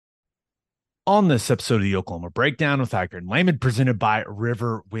On this episode of the Oklahoma Breakdown with Hacker and Layman, presented by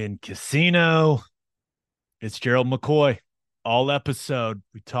Riverwind Casino, it's Gerald McCoy. All episode,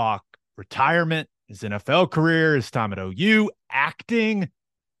 we talk retirement, his NFL career, his time at OU, acting.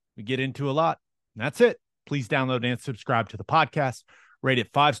 We get into a lot. And that's it. Please download and subscribe to the podcast. Rate it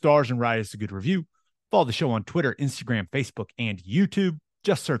 5 stars and write us a good review. Follow the show on Twitter, Instagram, Facebook, and YouTube.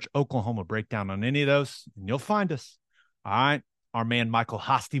 Just search Oklahoma Breakdown on any of those, and you'll find us. All right. Our man Michael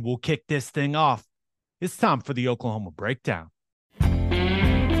Hosty will kick this thing off. It's time for the Oklahoma Breakdown.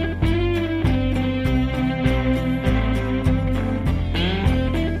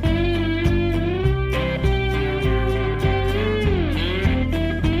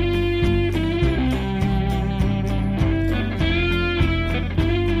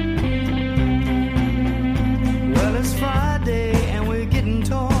 Well, it's Friday and we're getting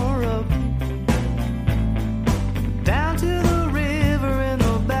tore up. Down to the river in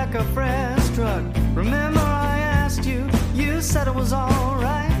the back of Fred's truck. Remember I asked you, you said it was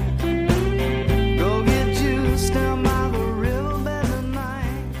alright. Go get juice down by the riverbed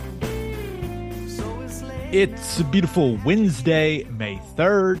tonight. So it's late. It's a beautiful Wednesday, May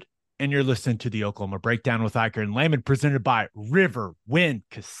 3rd, and you're listening to the Oklahoma Breakdown with Iker and Layman, presented by Riverwind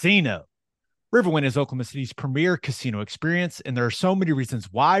Casino. Riverwind is Oklahoma City's premier casino experience, and there are so many reasons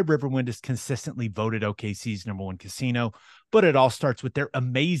why Riverwind is consistently voted OKC's #1 casino, but it all starts with their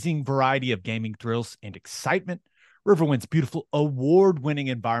amazing variety of gaming thrills and excitement. Riverwind's beautiful award-winning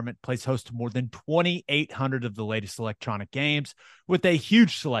environment plays host to more than 2,800 of the latest electronic games with a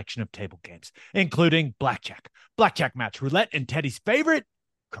huge selection of table games, including blackjack, blackjack match, roulette, and Teddy's favorite,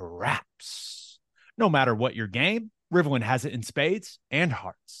 craps. No matter what your game, Riverwind has it in spades and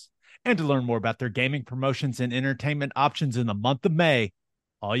hearts. And to learn more about their gaming promotions and entertainment options in the month of May,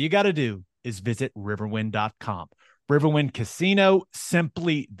 all you got to do is visit riverwind.com. Riverwind Casino,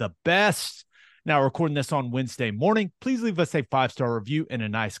 simply the best. Now, recording this on Wednesday morning, please leave us a 5-star review and a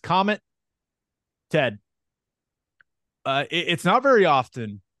nice comment. Ted, it's not very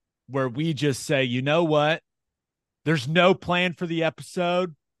often where we just say, you know what? There's no plan for the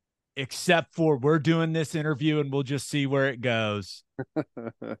episode except for we're doing this interview and we'll just see where it goes.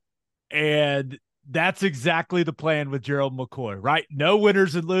 And that's exactly the plan with Gerald McCoy, right? No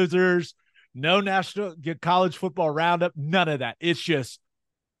winners and losers, no national college football roundup, none of that. It's just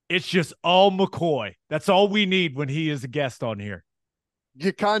all McCoy. That's all we need when he is a guest on here.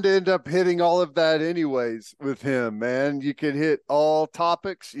 You kind of end up hitting all of that anyways with him, man. You can hit all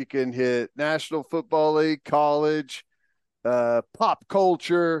topics. You can hit National Football League, college, pop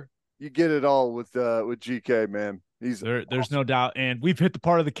culture. You get it all with GK, man. There's awesome. No doubt. And we've hit the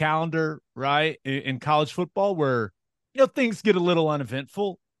part of the calendar, right, in college football where, things get a little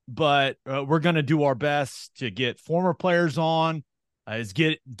uneventful, but we're going to do our best to get former players on,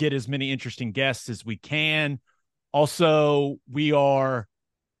 get as many interesting guests as we can. Also, we're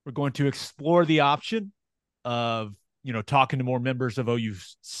going to explore the option of, talking to more members of OU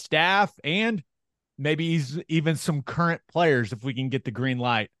staff and maybe even some current players if we can get the green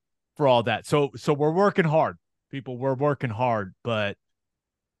light for all that. So we're working hard. People, we're working hard, but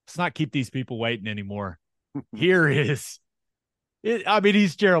let's not keep these people waiting anymore. Here is it. I mean,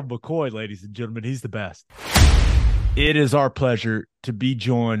 he's Gerald McCoy, ladies and gentlemen. He's the best. It is our pleasure to be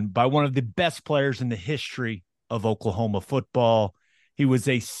joined by one of the best players in the history of Oklahoma football. He was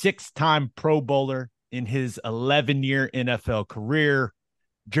a 6-time Pro Bowler in his 11-year NFL career.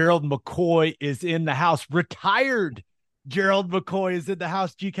 Gerald McCoy is in the house. Retired Gerald McCoy is in the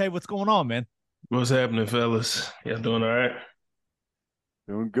house. GK, what's going on, man? What's happening, fellas? Y'all doing all right?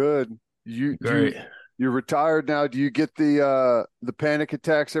 doing good. Great. You're retired now. Do you get the panic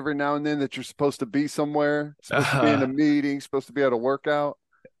attacks every now and then that you're supposed to be somewhere, supposed to be in a meeting, supposed to be at a workout?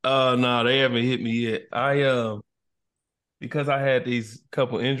 No, they haven't hit me yet. Because I had these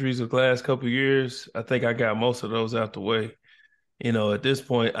couple injuries the last couple years, I think I got most of those out the way. At this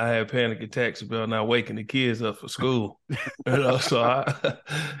point, I have panic attacks about not waking the kids up for school. So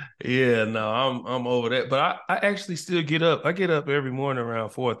I'm over that. But I actually still get up. I get up every morning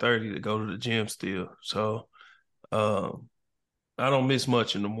around 4:30 to go to the gym still. So I don't miss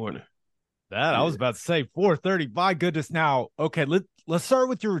much in the morning. I was about to say 4:30. My goodness. Now, okay, let's start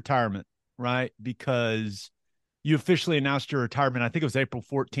with your retirement, right? Because you officially announced your retirement. I think it was April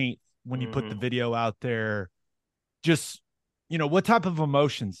 14th when you put the video out there. Just what type of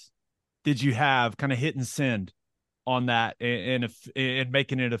emotions did you have kind of hit and send on that and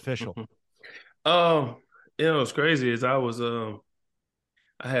making it official? What's crazy is I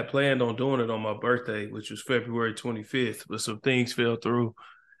had planned on doing it on my birthday, which was February 25th, but some things fell through.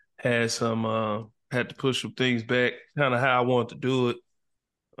 Had to push some things back, kind of how I wanted to do it.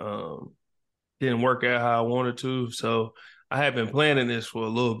 didn't work out how I wanted to. So I had been planning this for a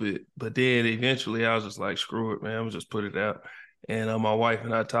little bit, but then eventually I was just like, screw it, man. I'm just put it out. And my wife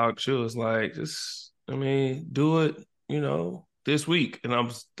and I talked. She was like, do it, this week. And I'm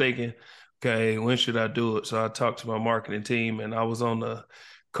just thinking, okay, when should I do it? So I talked to my marketing team, and I was on the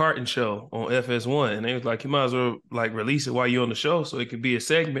carton show on FS1, and they was like, you might as well like release it while you're on the show so it could be a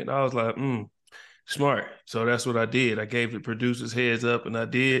segment. And I was like, smart. So that's what I did. I gave the producers heads up, and I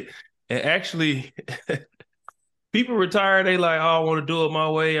did. And actually, people retire, they like, oh, I want to do it my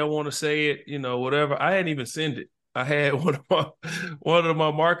way. I want to say it, whatever. I hadn't even send it. I had one of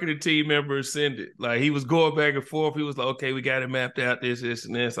my marketing team members send it. Like, he was going back and forth. He was like, okay, we got it mapped out, this,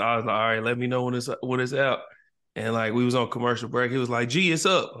 and this. I was like, all right, let me know when it's out. And like, we was on commercial break. He was like, gee, it's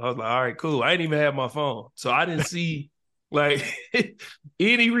up. I was like, all right, cool. I didn't even have my phone. So I didn't see like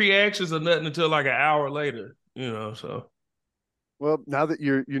any reactions or nothing until like an hour later, so. Well, now that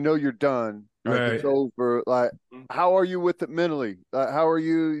you're done, like Right. it's over, like how are you with it mentally? How are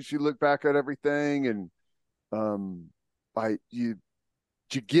you as you look back at everything and like did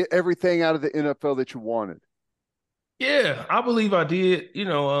you get everything out of the NFL that you wanted? Yeah, I believe I did.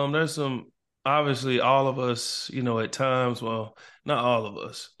 There's obviously all of us, at times, well, not all of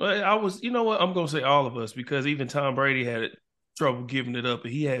us, but I was, you know what, I'm going to say all of us, because even Tom Brady had trouble giving it up,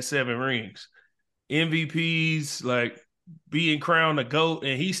 and he had 7 rings, MVPs, like being crowned a GOAT,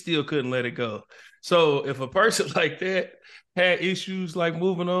 and he still couldn't let it go. So if a person like that had issues like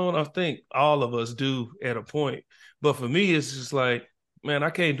moving on, I think all of us do at a point. But for me, it's just like, man, I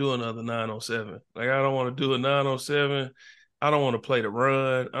can't do another 907. Like, I don't want to do a 907. I don't want to play the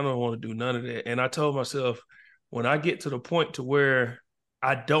run. I don't want to do none of that. And I told myself, when I get to the point to where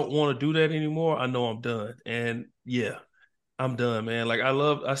I don't want to do that anymore, I know I'm done. And yeah, I'm done, man. Like,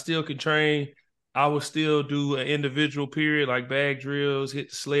 I still can train. I would still do an individual period, like bag drills, hit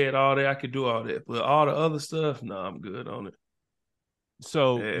the sled, all that. I could do all that. But all the other stuff, no, I'm good on it.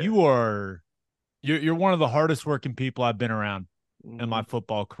 So Yeah. you're one of the hardest working people I've been around in Mm-hmm. my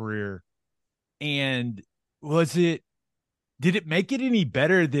football career. And did it make it any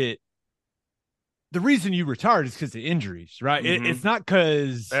better that the reason you retired is because of injuries, right? Mm-hmm.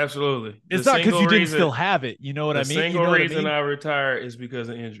 Absolutely. It's not because you didn't still have it. You know what The I mean? You single know what I reason mean? I retired is because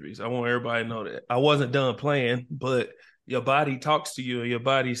of injuries. I want everybody to know that. I wasn't done playing, but your body talks to you, and your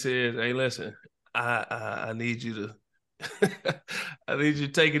body says, "Hey, listen, I need you to, I need you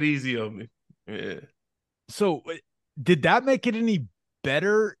to take it easy on me." Yeah. So did that make it any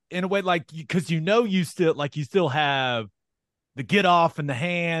better in a way? Like, because you still have the get off and the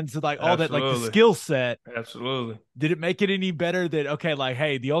hands and like all that, like the Absolutely. skill set. Absolutely. Did it make it any better that, okay, like,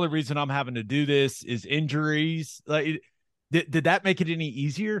 hey, the only reason I'm having to do this is injuries? Like, did that make it any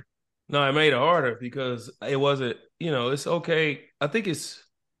easier? No, it made it harder because it wasn't, it's okay. This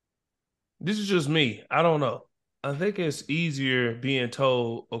is just me. I don't know. I think it's easier being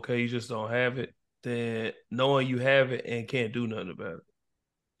told, okay, you just don't have it, than knowing you have it and can't do nothing about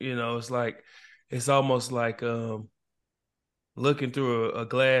it. It's almost like looking through a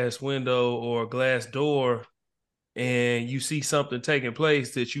glass window or a glass door, and you see something taking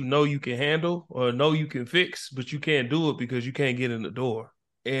place that you can handle or know you can fix, but you can't do it because you can't get in the door.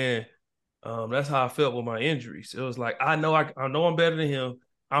 And that's how I felt with my injuries. It was like, I know I'm better than him.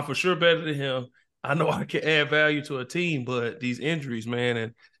 I'm for sure better than him. I know I can add value to a team, but these injuries, man,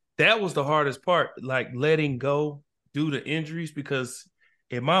 and that was the hardest part, like letting go due to injuries, because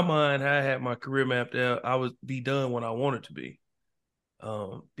in my mind, I had my career mapped out. I would be done when I wanted to be,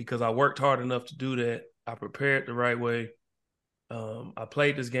 because I worked hard enough to do that. I prepared the right way. I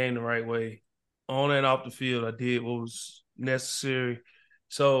played this game the right way. On and off the field, I did what was necessary.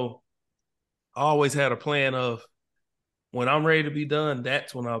 So I always had a plan of, when I'm ready to be done,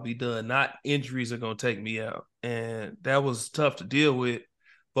 that's when I'll be done. Not injuries are going to take me out. And that was tough to deal with.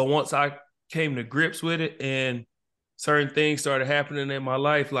 But once I came to grips with it and certain things started happening in my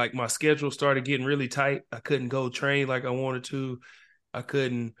life, like my schedule started getting really tight. I couldn't go train like I wanted to. I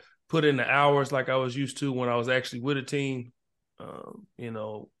couldn't put in the hours like I was used to when I was actually with a team.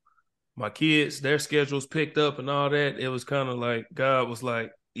 My kids, their schedules picked up and all that. It was kind of like God was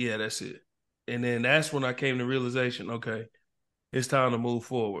like, yeah, that's it. And then that's when I came to realization, okay, it's time to move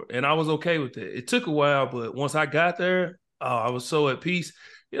forward. And I was okay with it. It took a while, but once I got there, I was so at peace.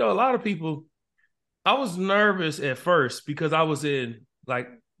 A lot of people, I was nervous at first because I was in like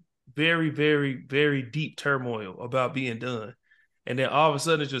very, very, very deep turmoil about being done. And then all of a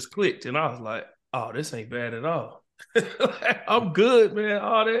sudden it just clicked. And I was like, oh, this ain't bad at all. I'm good, man.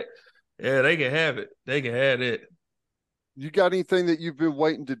 All that. Yeah, they can have it. They can have it. You got anything that you've been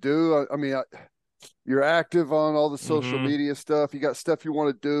waiting to do? I mean, you're active on all the social Mm-hmm. media stuff. You got stuff you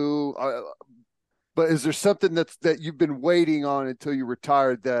want to do. But is there something that you've been waiting on until you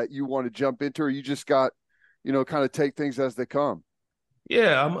retired that you want to jump into, or you just got, kind of take things as they come?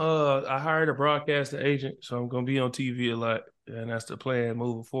 Yeah, I hired a broadcasting agent, so I'm gonna be on TV a lot, and that's the plan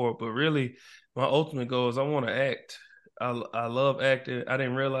moving forward. But really, my ultimate goal is I want to act. I love acting. I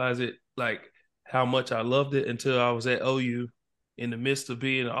didn't realize it like how much I loved it until I was at OU in the midst of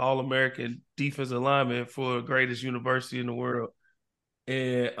being an All-American defensive lineman for the greatest university in the world.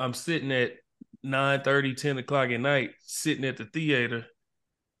 And I'm sitting at 9:30, 10 o'clock at night, sitting at the theater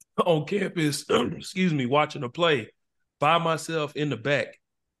on campus, excuse me, watching a play by myself in the back.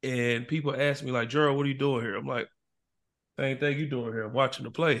 And people ask me, like, Gerald, what are you doing here? I'm like, same thing you doing here, watching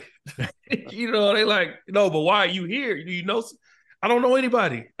the play. They like, no, but why are you here? I don't know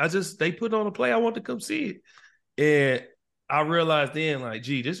anybody. They put on a play. I want to come see it. And I realized then, like,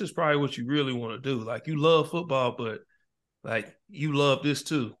 gee, this is probably what you really want to do. Like, you love football, but like, you love this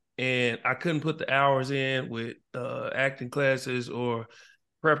too. And I couldn't put the hours in with acting classes or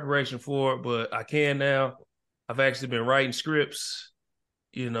preparation for it, but I can now. I've actually been writing scripts,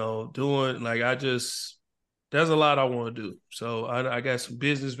 doing there's a lot I want to do. So I got some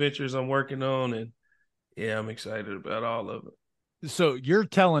business ventures I'm working on, and yeah, I'm excited about all of it. So you're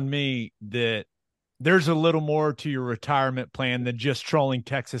telling me that there's a little more to your retirement plan than just trolling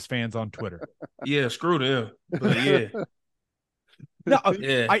Texas fans on Twitter. Yeah, screw them. But yeah. Now,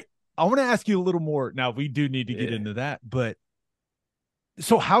 Yeah. I want to ask you a little more. Now, we do need to get into that, but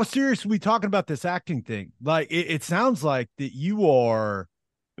so how serious are we talking about this acting thing? Like, it sounds like that you are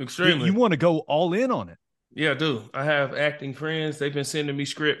extremely. You want to go all in on it. Yeah, I do. I have acting friends. They've been sending me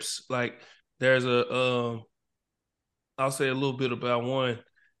scripts. Like, there's I'll say a little bit about one.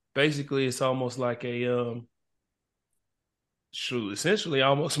 Basically, it's almost like essentially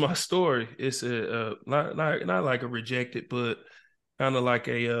almost my story. It's not like a rejected, but kind of like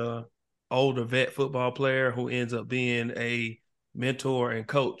a older vet football player who ends up being a mentor and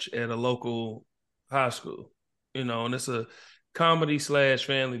coach at a local high school. And it's a comedy /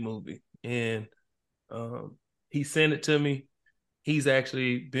 family movie. And he sent it to me. He's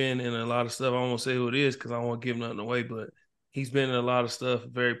actually been in a lot of stuff. I won't say who it is because I don't want to give nothing away, but he's been in a lot of stuff, a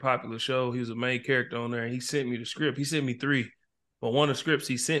very popular show. He was a main character on there, and he sent me the script. He sent me 3. But one of the scripts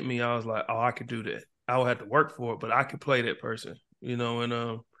he sent me, I was like, oh, I could do that. I would have to work for it, but I could play that person, and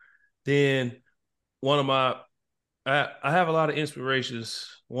then one of I have a lot of inspirations.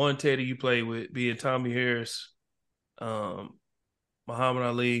 One, Teddy, you played with, being Tommy Harris, Muhammad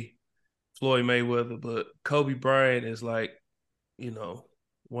Ali, Floyd Mayweather, but Kobe Bryant is like,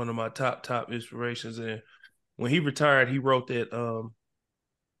 one of my top inspirations. And when he retired, he wrote that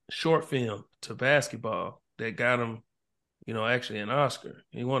short film to basketball that got him, actually an Oscar.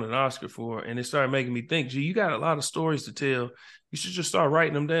 He won an Oscar for it. And it started making me think, gee, you got a lot of stories to tell. You should just start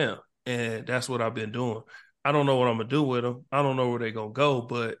writing them down. And that's what I've been doing. I don't know what I'm going to do with them. I don't know where they're going to go,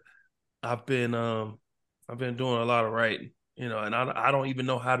 but I've been doing a lot of writing, and I don't even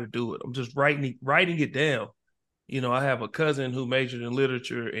know how to do it. I'm just writing it down. I have a cousin who majored in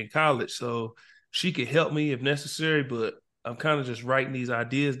literature in college, so she could help me if necessary, but I'm kind of just writing these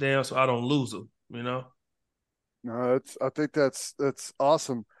ideas down so I don't lose them, No, I think that's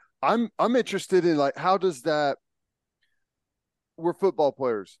awesome. I'm interested in, like, how does that, we're football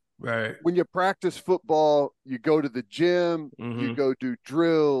players. Right. When you practice football, you go to the gym, Mm-hmm. you go do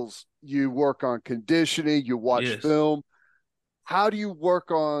drills, you work on conditioning, you watch film. How do you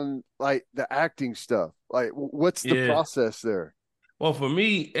work on, like, the acting stuff? Like, what's the process there? Well, for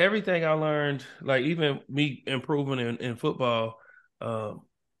me, everything I learned, like even me improving in football,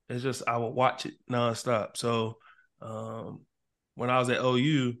 it's just I would watch it nonstop. So when I was at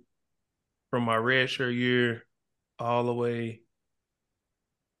OU, from my redshirt year all the way,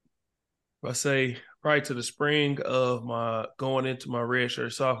 I say right to the spring of my going into my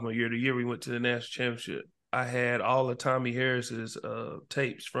redshirt sophomore year, the year we went to the national championship, I had all of Tommy Harris's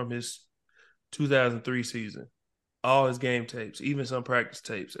tapes from his 2003 season, all his game tapes, even some practice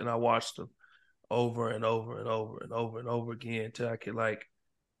tapes, and I watched them over and over and over and over and over again until I could, like,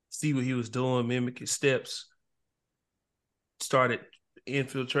 see what he was doing, mimic his steps. Started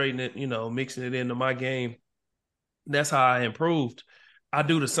infiltrating it, mixing it into my game. That's how I improved. I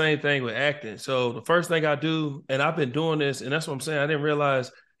do the same thing with acting. So the first thing I do, and I've been doing this, and that's what I'm saying, I didn't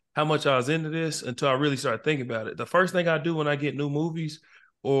realize how much I was into this until I really started thinking about it. The first thing I do when I get new movies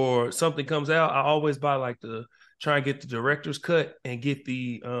or something comes out, I always buy try and get the director's cut and get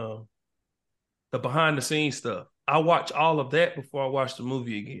the behind the scenes stuff. I watch all of that before I watch the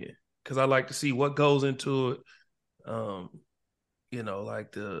movie again because I like to see what goes into it.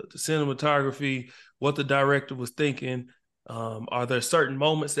 Like the cinematography, what the director was thinking, Are there certain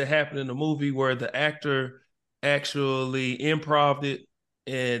moments that happen in the movie where the actor actually improved it?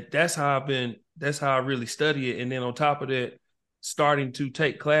 And that's how I really study it. And then on top of that, starting to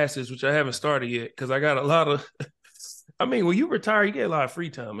take classes, which I haven't started yet, because I got a lot of, I mean, when you retire, you get a lot of free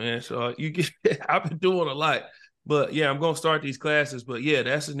time, man. So you get, I've been doing a lot. But yeah, I'm going to start these classes. But yeah,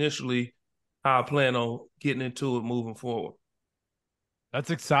 that's initially how I plan on getting into it moving forward.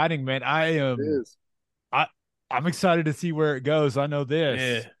 That's exciting, man. It is. I I'm excited to see where it goes. I know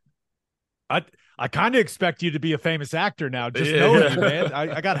this. Yeah. I I kind of expect you to be a famous actor now, just knowing you, Yeah. man.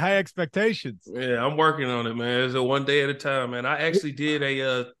 I got high expectations. Yeah, I'm working on it, man. It's a one day at a time, man. I actually did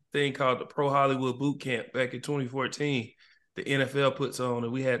a thing called the Pro Hollywood Boot Camp back in 2014. The NFL puts on,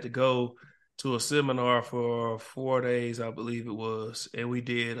 and we had to go to a seminar for 4 days, I believe it was, and we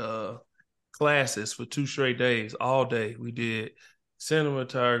did classes for 2 straight days, all day. We did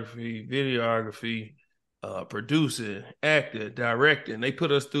cinematography, videography, producing, acting, directing. They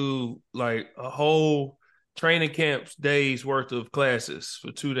put us through like a whole training camps days worth of classes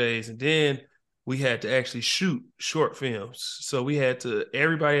for 2 days, and then we had to actually shoot short films. So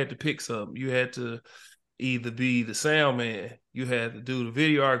everybody had to pick something. You had to either be the sound man, you had to do the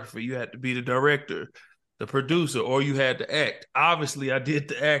videographer, you had to be the director, the producer, or you had to act. Obviously, I did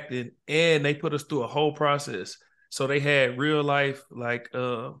the acting, and they put us through a whole process. So they had real life like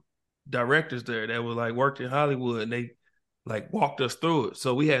directors there that were like worked in Hollywood, and they like walked us through it.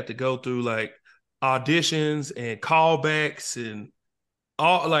 So we had to go through like auditions and callbacks and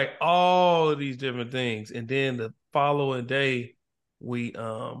all of these different things. And then the following day, we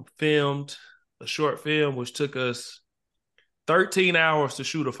filmed a short film, which took us 13 hours to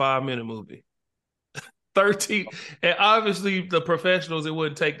shoot a 5 minute movie. 13. And obviously, the professionals, it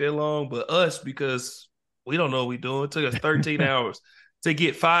wouldn't take that long, but us, because we don't know what we're doing, it took us 13 hours to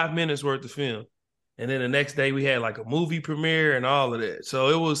get 5 minutes worth of film. And then the next day, we had like a movie premiere and all of that. So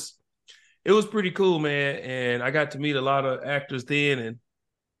it was pretty cool, man. And I got to meet a lot of actors then. And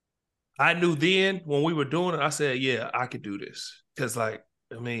I knew then when we were doing it, I said, yeah, I could do this. Because, like,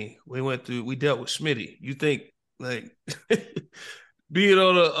 I mean, we dealt with Schmitty. You think, like, being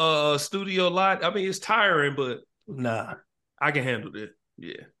on a studio lot, I mean, it's tiring, but nah, I can handle it.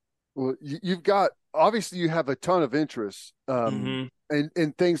 Yeah. Well, you've got obviously you have a ton of interests, Mm-hmm.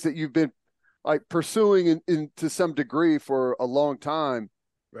 and things that you've been like pursuing in to some degree for a long time.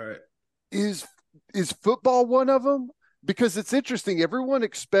 Right. Is football one of them? Because it's interesting. Everyone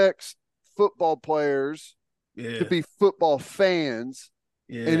expects football players to Yeah. be football fans,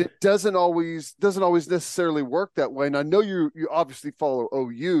 and Yeah. it doesn't always necessarily work that way. And I know you obviously follow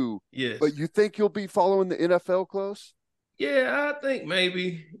OU, but Yes. you think you'll be following the NFL close? Yeah, I think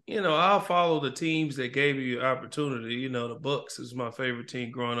maybe, I'll follow the teams that gave you opportunity. The Bucks is my favorite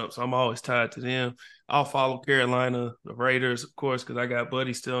team growing up, so I'm always tied to them. I'll follow Carolina, the Raiders, of course, because I got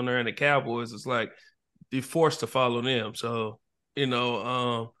buddies still in there, and the Cowboys. It's like you're forced to follow them. So,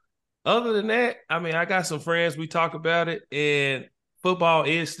 other than that, I mean, I got some friends. We talk about it, and football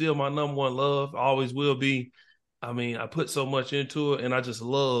is still my number one love. Always will be. I mean, I put so much into it, and I just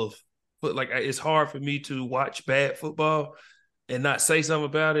love. But like, it's hard for me to watch bad football and not say something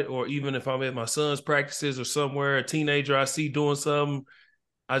about it. Or even if I'm at my son's practices or somewhere, a teenager I see doing something,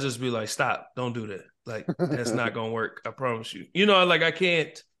 I just be like, stop, don't do that. Like, that's not gonna work. I promise you. Like I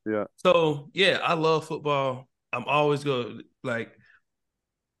can't. Yeah. So yeah, I love football. I'm always going like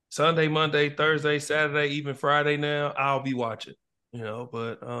Sunday, Monday, Thursday, Saturday, even Friday now, I'll be watching,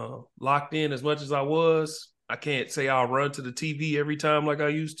 but locked in as much as I was, I can't say I'll run to the TV every time like I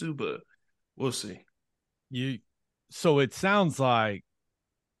used to, but we'll see. You so it sounds like,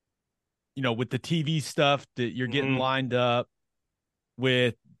 with the TV stuff that you're getting Mm-hmm. lined up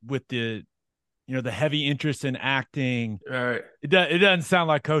with the the heavy interest in acting, All right. it doesn't sound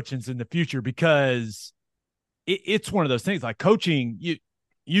like coaching's in the future, because it's one of those things like coaching,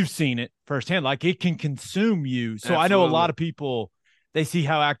 you've seen it firsthand, like it can consume you. So I know a lot Absolutely. of people, they see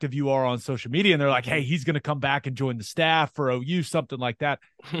how active you are on social media, and they're like, hey, he's going to come back and join the staff for OU, something like that.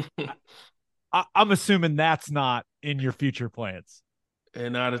 I'm assuming that's not in your future plans.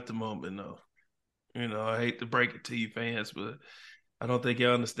 And not at the moment, no. I hate to break it to you fans, but I don't think you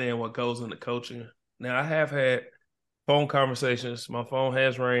understand what goes into coaching. Now, I have had phone conversations. My phone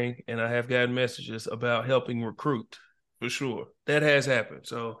has rang, and I have gotten messages about helping recruit, for sure. That has happened.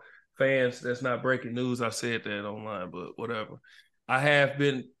 So, fans, that's not breaking news. I said that online, but whatever. I have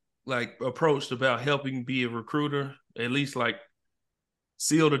been like approached about helping be a recruiter, at least like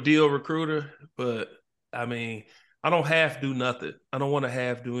seal the deal recruiter. But I mean, I don't have to do nothing. I don't want to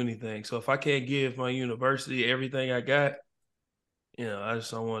have to do anything. So if I can't give my university everything I got, I just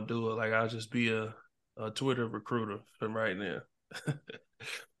don't want to do it. Like I'll just be a Twitter recruiter from right now.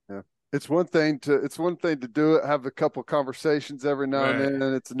 Yeah. It's one thing to do it, have a couple conversations every now and Right, then,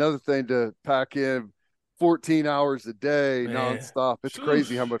 and it's another thing to pack in 14 hours a day man. nonstop. It's Phew.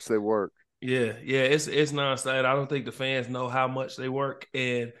 crazy how much they work. Yeah, it's nonstop. I don't think the fans know how much they work.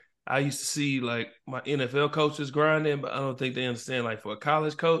 And I used to see like my NFL coaches grinding, but I don't think they understand like for a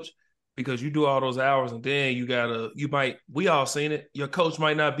college coach, because you do all those hours and then we all seen it. Your coach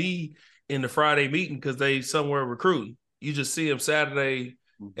might not be in the Friday meeting because they somewhere recruiting. You just see them Saturday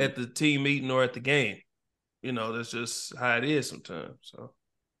Mm-hmm. at the team meeting or at the game. That's just how it is sometimes. So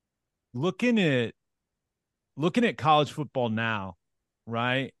Looking at college football now,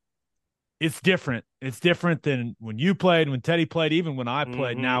 right? It's different. It's different than when you played, when Teddy played, even when I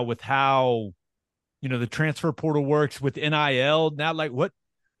played. Now mm-hmm. with how the transfer portal works with NIL. Now, like what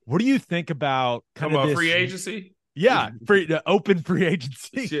do you think about kind Talking of about free this? agency. Yeah, the open free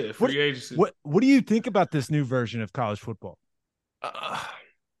agency. Yeah, What free agency. what do you think about this new version of college football? Uh,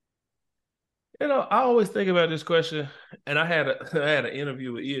 I always think about this question, and I had I had an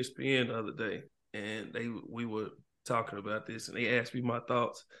interview with ESPN the other day, and we were talking about this, and they asked me my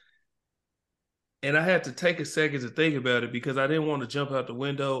thoughts, and I had to take a second to think about it because I didn't want to jump out the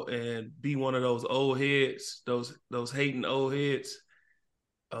window and be one of those old heads, those hating old heads.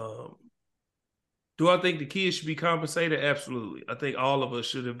 Um, do I think the kids should be compensated? Absolutely. I think all of us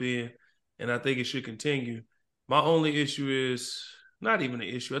should have been, and I think it should continue. My only issue is not even an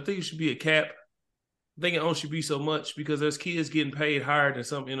issue. I think it should be a cap. I think it only should be so much because there's kids getting paid higher than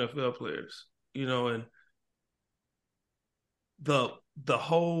some NFL players, and the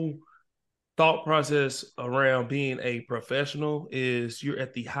whole thought process around being a professional is you're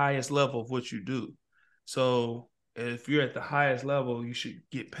at the highest level of what you do. So if you're at the highest level, you should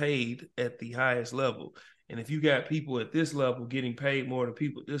get paid at the highest level. And if you got people at this level getting paid more than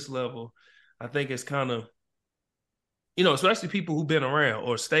people at this level, I think it's kind of, especially people who've been around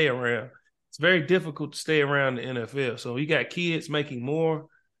or stay around. It's very difficult to stay around the NFL. So you got kids making more.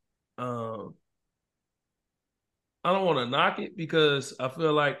 Um, I don't want to knock it because I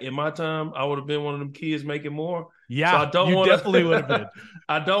feel like in my time I would have been one of them kids making more. So Yeah, I don't you want definitely would have been. to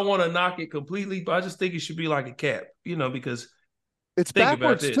I don't want to knock it completely, but I just think it should be like a cap, because It's think about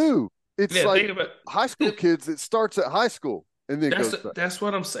backwards this. too. It's Yeah, like think about high school it. kids. It starts at high school and then That's goes back. that's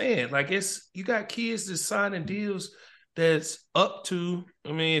what I'm saying. Like you got kids that's signing deals that's up to.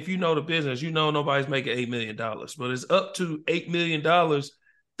 I mean, if you know the business, nobody's making $8 million, but it's up to $8 million.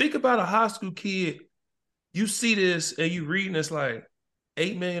 Think about a high school kid. You see this and you reading this like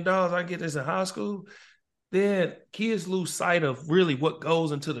 $8 million. I get this in high school. Then kids lose sight of really what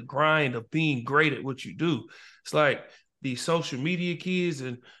goes into the grind of being great at what you do. It's like these social media kids,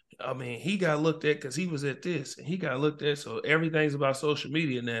 and I mean, he got looked at because he was at this, and he got looked at. So everything's about social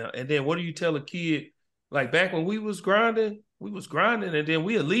media now. And then what do you tell a kid? Like back when we was grinding, and then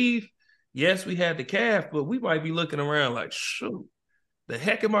we'd leave. Yes, we had the calf, but we might be looking around like, shoot, the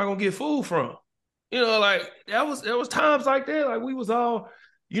heck am I gonna get food from? Like there was times like that. Like we was all,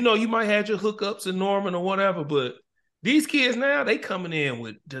 you might have your hookups in Norman or whatever, but these kids now, they coming in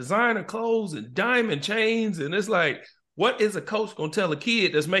with designer clothes and diamond chains. And it's like, what is a coach gonna tell a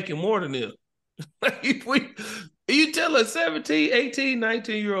kid that's making more than them? Like you tell a 17, 18,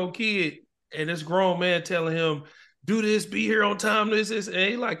 19-year-old kid and this grown man telling him, do this, be here on time, this, and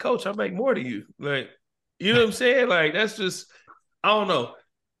he's like, Coach, I make more than you. Like, you know what I'm saying? Like, that's just, I don't know.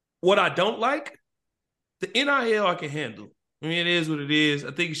 What I don't like, the NIL I can handle. I mean, it is what it is.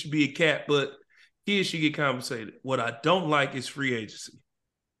 I think it should be a cap, but kids should get compensated. What I don't like is free agency,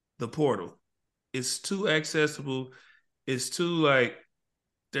 the portal. It's too accessible. It's too like,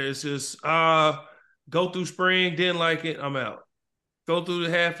 there's just, go through spring, didn't like it, I'm out. Go through the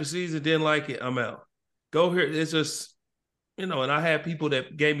half the season, didn't like it, I'm out. Go here. It's just, and I had people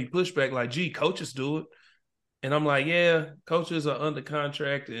that gave me pushback like, gee, coaches do it. And I'm like, yeah, coaches are under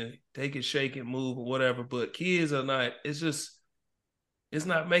contract and they can shake and move or whatever, but kids are not. It's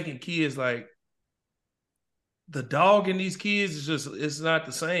not making kids like the dog in these kids is just, it's not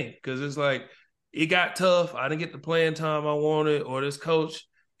the same because it's like, it got tough. I didn't get the playing time I wanted, or this coach,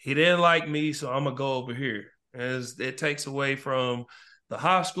 he didn't like me, so I'm going to go over here. As it takes away from the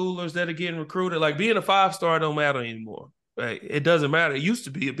high schoolers that are getting recruited. Like being a 5-star don't matter anymore. Like, it doesn't matter. It used to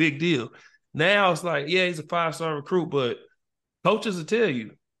be a big deal. Now it's like, yeah, he's a 5-star recruit, but coaches will tell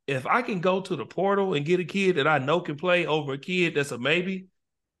you, if I can go to the portal and get a kid that I know can play over a kid that's a maybe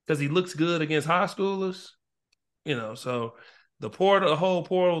because he looks good against high schoolers, so the whole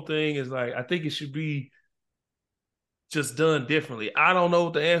portal thing is like, I think it should be just done differently. I don't know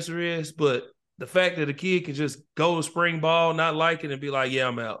what the answer is, but the fact that a kid can just go to spring ball, not like it, and be like, yeah,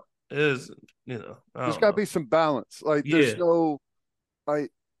 I'm out. Is you know, I There's don't got to know. be some balance. Like there's Yeah. no like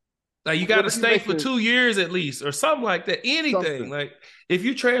Like you got to whenever you stay make for 2 years at least, or something like that. Anything something. like if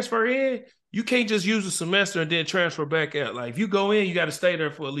you transfer in, you can't just use a semester and then transfer back out. Like if you go in, you got to stay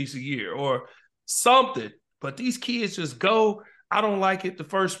there for at least a year or something. But these kids just go. I don't like it. The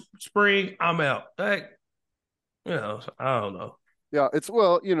first spring, I'm out. Like I don't know. Yeah, it's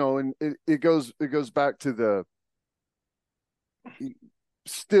well, and it goes back to the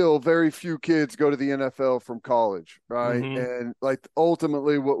still very few kids go to the NFL from college, right? Mm-hmm. And like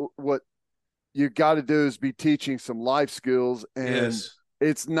ultimately what you got to do is be teaching some life skills, and Yes.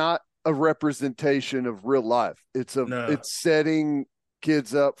 it's not a representation of real life. No. It's setting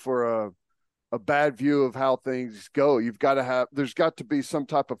kids up for a bad view of how things go. There's got to be some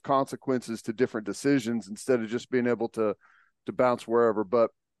type of consequences to different decisions instead of just being able to bounce wherever.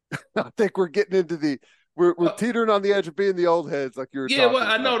 But I think we're getting into we're teetering on the edge of being the old heads like you were Yeah, well, talking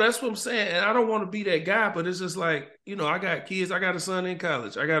I about. know that's what I'm saying, and I don't want to be that guy, but it's just like I got kids. I got a son in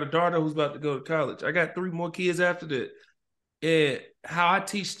college. I got a daughter who's about to go to college. I got 3 more kids after that, and how I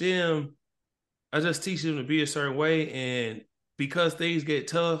teach them, I just teach them to be a certain way, and because things get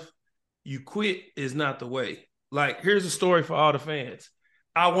tough, you quit is not the way. Like, here's a story for all the fans.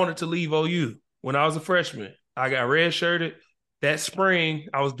 I wanted to leave OU when I was a freshman. I got redshirted that spring.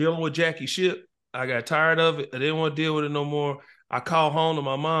 I was dealing with Jackie Ship. I got tired of it. I didn't want to deal with it no more. I called home to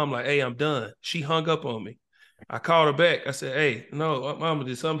my mom, like, hey, I'm done. She hung up on me. I called her back. I said, hey, no, mama,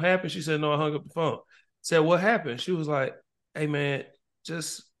 did something happen? She said, no, I hung up the phone. I said, what happened? She was like, hey, man,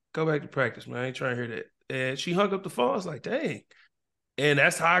 just go back to practice, man. I ain't trying to hear that. And she hung up the phone. I was like, dang. And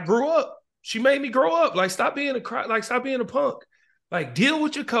that's how I grew up. She made me grow up. Like, stop being stop being a punk. Like, deal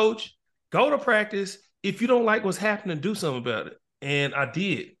with your coach, go to practice. If you don't like what's happening, do something about it. And I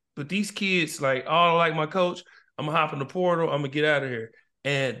did. But these kids, like, oh, I don't like my coach. I'm gonna hop in the portal. I'm gonna get out of here.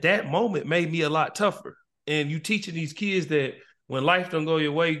 And that moment made me a lot tougher. And you teaching these kids that when life don't go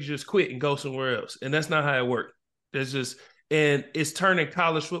your way, you just quit and go somewhere else. And that's not how it works. There's just and it's turning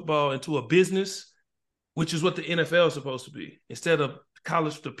college football into a business, which is what the NFL is supposed to be. Instead of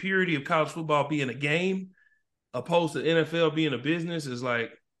the purity of college football being a game, opposed to NFL being a business, is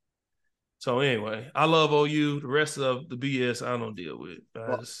like. So anyway, I love OU. The rest of the BS I don't deal with.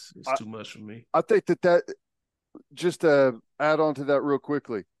 Well, It's I, too much for me. I think that just to add on to that real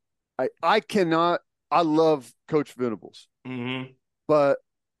quickly, I cannot. I love Coach Venables, Mm-hmm. but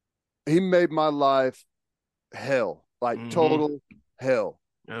he made my life hell, like Mm-hmm. total hell.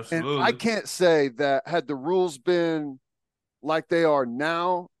 And I Absolutely. can't say that had the rules been like they are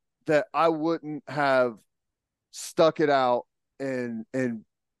now, that I wouldn't have stuck it out and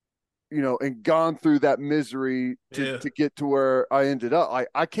gone through that misery to Yeah. to get to where I ended up.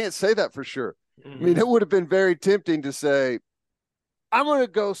 I can't say that for sure. I mean, Mm-hmm. it would have been very tempting to say, I'm going to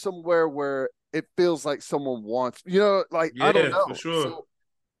go somewhere where it feels like someone wants, like I don't Yeah, for know. sure. So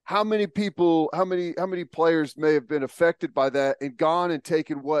how many people, how many players may have been affected by that and gone and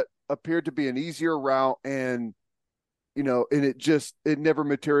taken what appeared to be an easier route, and it never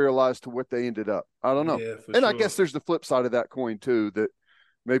materialized to what they ended up. I don't know. Yeah, for And I sure. guess there's the flip side of that coin too, that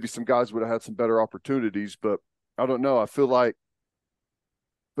maybe some guys would have had some better opportunities, but I don't know. I feel like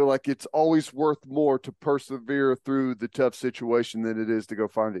it's always worth more to persevere through the tough situation than it is to go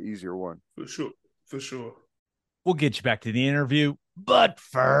find an easier one. For sure. For sure. We'll get you back to the interview. But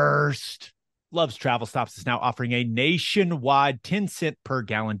first, Love's Travel Stops is now offering a nationwide 10-cent per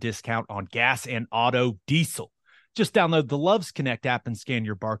gallon discount on gas and auto diesel. Just download the Love's Connect app and scan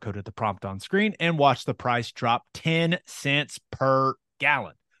your barcode at the prompt on screen and watch the price drop 10 cents per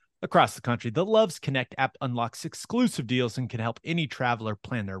gallon. Across the country, the Love's Connect app unlocks exclusive deals and can help any traveler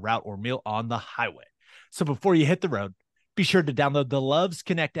plan their route or meal on the highway. So before you hit the road, be sure to download the Love's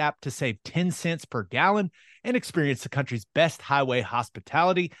Connect app to save 10 cents per gallon and experience the country's best highway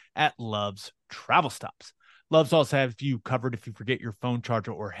hospitality at Love's Travel Stops. Love's also have you covered if you forget your phone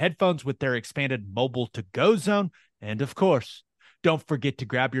charger or headphones with their expanded mobile to-go zone. And of course, don't forget to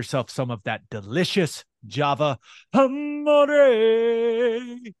grab yourself some of that delicious Java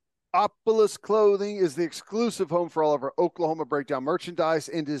Amore. Opolis Clothing is the exclusive home for all of our Oklahoma Breakdown merchandise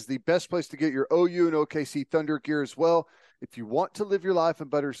and is the best place to get your OU and OKC Thunder gear as well. If you want to live your life in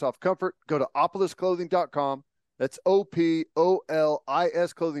better self-comfort, go to opolisclothing.com. That's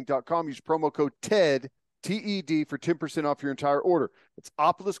OPOLIS clothing.com. Use promo code TED, TED, for 10% off your entire order. It's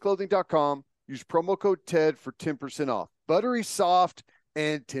opolisclothing.com. Use promo code TED for 10% off. Buttery soft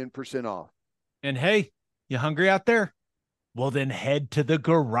and 10% off. And hey, you hungry out there? Well, then head to the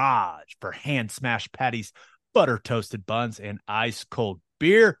garage for hand-smashed patties, butter-toasted buns, and ice-cold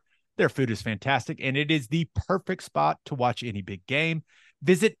beer. Their food is fantastic, and it is the perfect spot to watch any big game.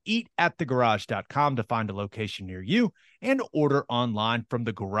 Visit eatatthegarage.com to find a location near you and order online from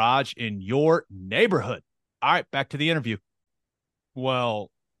the garage in your neighborhood. All right, back to the interview. Well,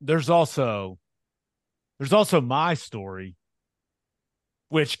 there's also my story,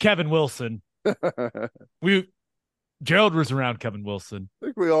 which Kevin Wilson, Gerald was around Kevin Wilson. I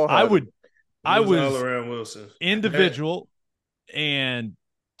think we all I have. was all around Wilson. individual and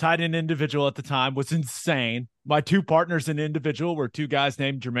tight end individual at the time was insane. My two partners in individual were two guys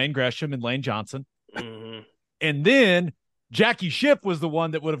named Jermaine Gresham and Lane Johnson. Mm-hmm. And then Jackie Schiff was the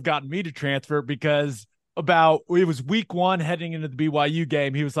one that would have gotten me to transfer because it was week 1 heading into the BYU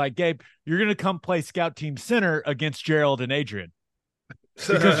game. He was like, Gabe, you're going to come play scout team center against Gerald and Adrian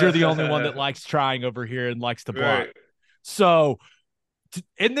because you're the only one that likes trying over here and likes to block. Right. So,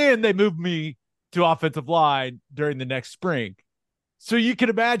 and then they moved me to offensive line during the next spring. So you can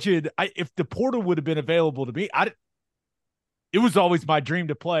imagine if the portal would have been available to me, it was always my dream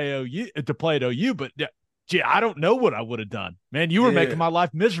to play at OU, but gee, I don't know what I would have done. Man, you were making my life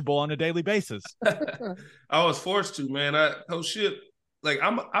miserable on a daily basis. I was forced to, man. I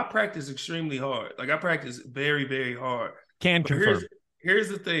practice extremely hard. Like I practice very, very hard. Can confirm. Here's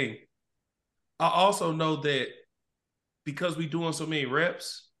the thing. I also know that because we doing so many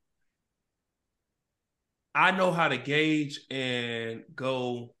reps, I know how to gauge and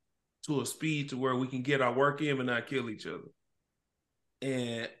go to a speed to where we can get our work in and not kill each other.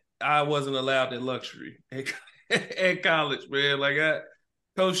 And I wasn't allowed that luxury at college, man.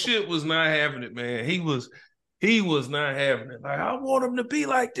 Coach Shit was not having it, man. He was not having it. Like, I want him to be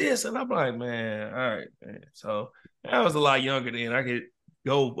like this. And I'm like, man, all right, man. So I was a lot younger then. I could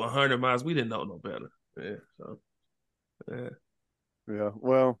go 100 miles. We didn't know no better. Yeah. So, yeah. Yeah.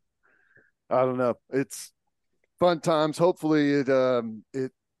 Well, I don't know. It's fun times. Hopefully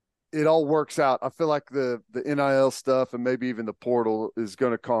it all works out. I feel like the NIL stuff and maybe even the portal is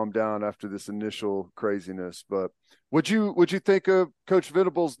going to calm down after this initial craziness. But would you think of Coach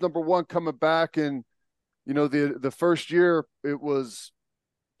Venables number 1 coming back and the first year it was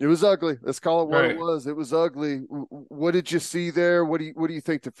ugly. Let's call it what it was. It was ugly. What did you see there? What do you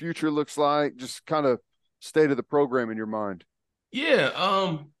think the future looks like? Just kind of state of the program in your mind. Yeah.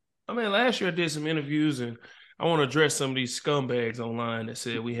 I mean, last year I did some interviews and I want to address some of these scumbags online that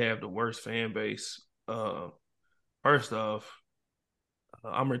said we have the worst fan base. First off,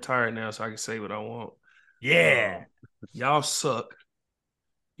 I'm retired now, so I can say what I want. Yeah. Y'all suck.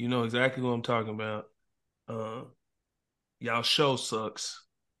 You know exactly what I'm talking about. Y'all show sucks.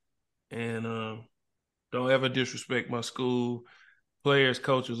 And don't ever disrespect my school, players,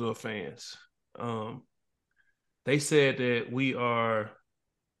 coaches, or fans. They said that we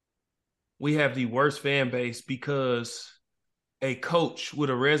have the worst fan base because a coach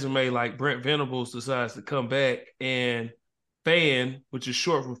with a resume like Brent Venables decides to come back and fan, which is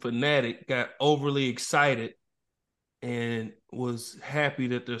short for fanatic, got overly excited and was happy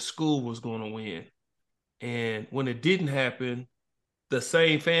that their school was going to win. And when it didn't happen, the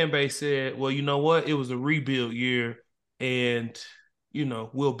same fan base said, well, you know what? It was a rebuild year and,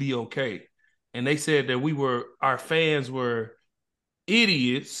 we'll be okay. And they said that our fans were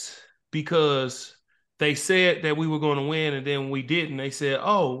idiots because they said that we were going to win and then we didn't. They said,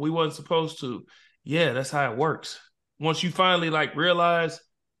 oh, we wasn't supposed to. Yeah, that's how it works. Once you finally realize,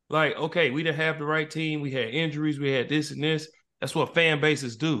 okay, we didn't have the right team. We had injuries. We had this and this. That's what fan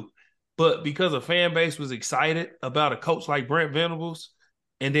bases do. But because a fan base was excited about a coach like Brent Venables,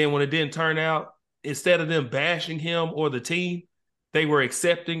 and then when it didn't turn out, instead of them bashing him or the team, they were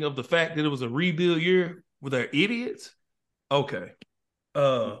accepting of the fact that it was a rebuild year with their idiots. Okay.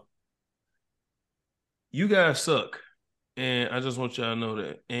 You guys suck. And I just want y'all to know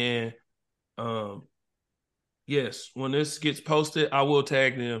that. And yes, when this gets posted, I will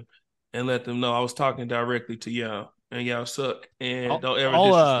tag them and let them know I was talking directly to y'all. And y'all suck. And don't ever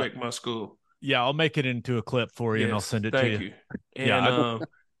disrespect my school. Yeah, I'll make it into a clip for you and I'll send it to you. Thank you. And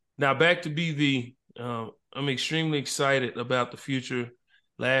now back to BV. I'm extremely excited about the future.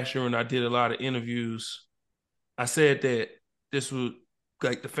 Last year when I did a lot of interviews, I said that this would,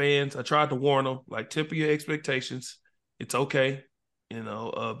 the fans, I tried to warn them, temper your expectations. It's okay.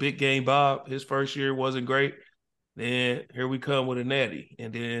 Big game Bob, his first year wasn't great. Then here we come with a natty.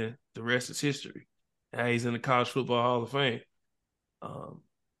 And then the rest is history. Now he's in the College Football Hall of Fame.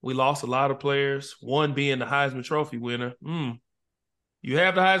 We lost a lot of players, one being the Heisman Trophy winner. You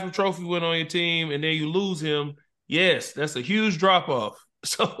have the Heisman Trophy winner on your team, and then you lose him. Yes, that's a huge drop-off.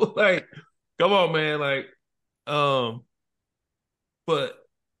 So, come on, man. But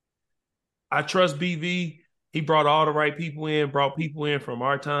I trust BV. He brought all the right people in, brought people in from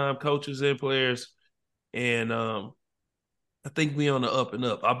our time, coaches and players. And I think we on the up and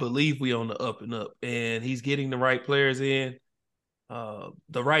up. I believe we on the up and up, and he's getting the right players in,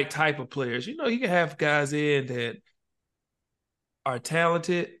 the right type of players. You know, you can have guys in that are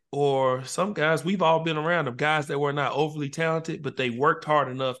talented, or some guys we've all been around them, guys that were not overly talented, but they worked hard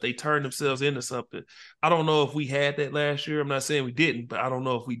enough. They turned themselves into something. I don't know if we had that last year. I'm not saying we didn't, but I don't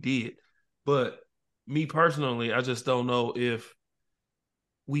know if we did. But me personally, I just don't know if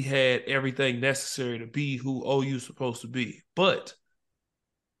we had everything necessary to be who OU's supposed to be. But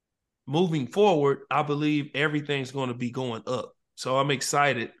moving forward, I believe everything's going to be going up. So I'm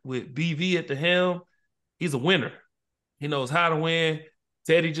excited with BV at the helm. He's a winner. He knows how to win.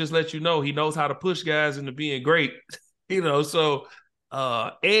 Teddy just let you know he knows how to push guys into being great. So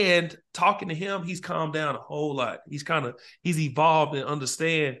and talking to him, he's calmed down a whole lot. He's evolved and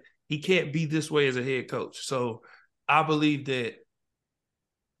understand he can't be this way as a head coach. So I believe that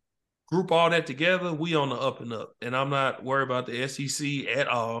group all that together, we on the up and up. And I'm not worried about the SEC at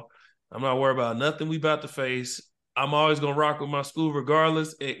all. I'm not worried about nothing we about to face. I'm always going to rock with my school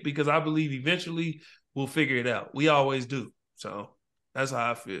regardless, because I believe eventually we'll figure it out. We always do. So that's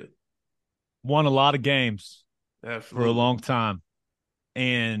how I feel. Won a lot of games. Absolutely. For a long time.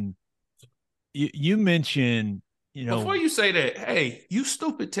 And you mentioned, before you say that, hey, you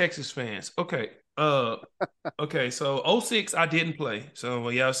stupid Texas fans. Okay. Okay, so 06 I didn't play. So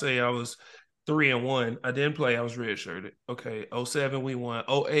when y'all say I was 3-1, I didn't play. I was redshirted. Okay, 07 we won.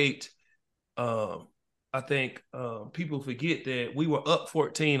 08, I think people forget that we were up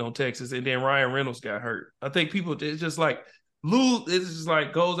 14 on Texas, and then Ryan Reynolds got hurt. I think people, it's just like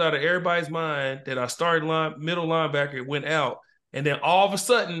goes out of everybody's mind that our middle linebacker went out, and then all of a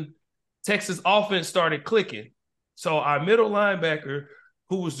sudden Texas offense started clicking. So our middle linebacker,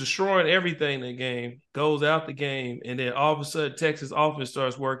 who was destroying everything in the game, goes out the game, and then all of a sudden Texas offense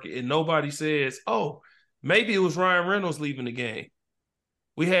starts working, and nobody says, oh, maybe it was Ryan Reynolds leaving the game.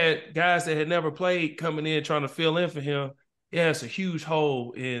 We had guys that had never played coming in trying to fill in for him. Yeah, it's a huge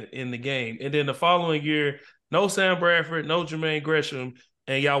hole in the game. And then the following year, no Sam Bradford, no Jermaine Gresham,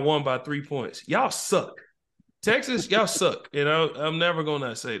 and y'all won by 3 points. Y'all suck. Texas, y'all suck. And I'm never going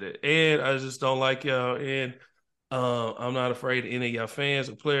to say that. And I just don't like y'all. And I'm not afraid of any of y'all fans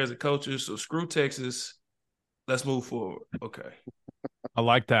or players or coaches. So screw Texas. Let's move forward. Okay. I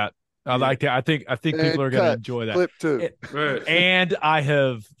like that. I like that. I think people are going to enjoy that. Clip 2. Right. And I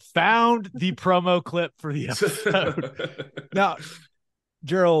have found the promo clip for the episode. Now,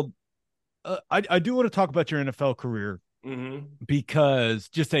 Gerald, I do want to talk about your NFL career, because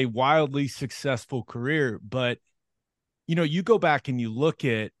just a wildly successful career. But, you go back and you look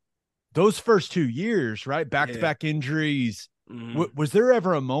at those first 2 years, right? Back-to-back injuries. Was there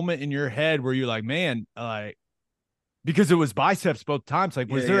ever a moment in your head where you're like, man, because it was biceps both times. Like,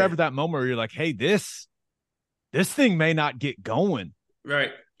 was there ever that moment where you're like, hey, this thing may not get going?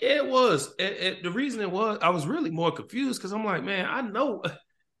 Right. It was. The reason it was, I was really more confused because I'm like, man, I know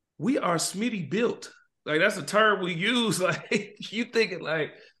we are Smitty built. Like, that's a term we use. Like, you thinking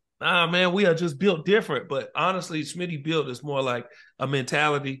like, nah, man, we are just built different. But honestly, Smitty built is more like a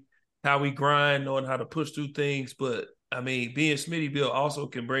mentality, how we grind, knowing how to push through things. But I mean, being Smitty built also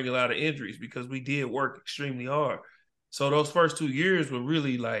can bring a lot of injuries because we did work extremely hard. So those first 2 years were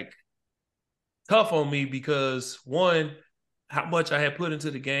really like tough on me because, one, how much I had put into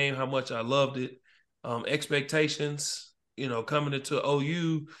the game, how much I loved it, expectations, coming into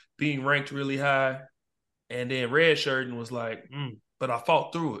OU, being ranked really high, and then redshirting was like, but I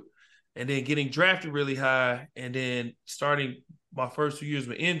fought through it. And then getting drafted really high, and then starting my first 2 years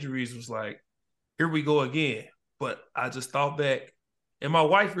with injuries was like, here we go again. But I just thought back, and my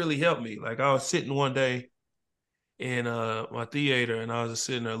wife really helped me. Like, I was sitting one day in my theater, and I was just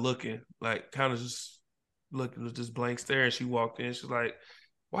sitting there looking, like, kind of just looking with this blank stare, and she walked in. She's like,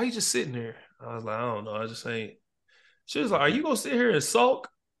 why are you just sitting there? I was like, I don't know. I just ain't. She was like, are you going to sit here and sulk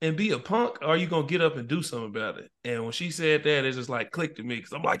and be a punk, or are you going to get up and do something about it? And when she said that, it just like clicked to me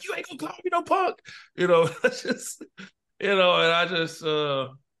because I'm like, you ain't going to call me no punk. It's just, and I just,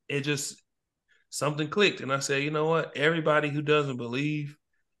 it just, something clicked. And I said, you know what? Everybody who doesn't believe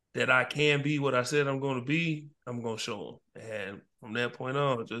that I can be what I said I'm going to be, I'm going to show them. And from that point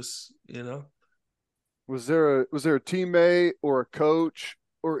on, just, Was there a teammate or a coach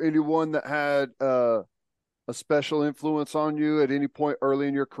or anyone that had a special influence on you at any point early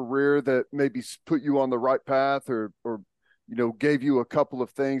in your career that maybe put you on the right path or gave you a couple of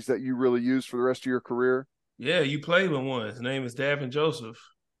things that you really used for the rest of your career? Yeah, you played with one. His name is Davin Joseph.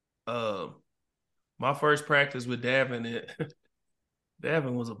 My first practice with Davin,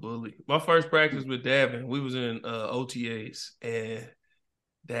 Davin was a bully. My first practice with Davin, we was in OTAs, and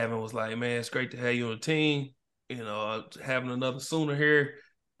Davin was like, man, it's great to have you on the team. having another Sooner here,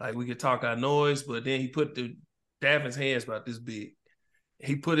 like we could talk our noise, but then he put Davin's hands about this big.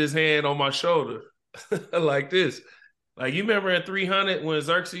 He put his hand on my shoulder like this. Like you remember in 300 when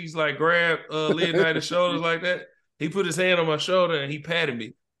Xerxes like grabbed Leonidas' shoulders like that? He put his hand on my shoulder and he patted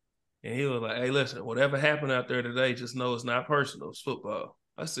me. And he was like, hey, listen, whatever happened out there today, just know it's not personal. It's football.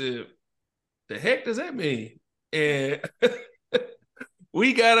 I said, the heck does that mean? And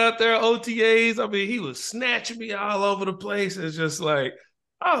we got out there OTAs. I mean, he was snatching me all over the place. It's just like,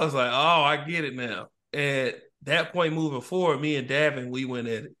 I was like, oh, I get it now. And that point moving forward, me and Davin, we went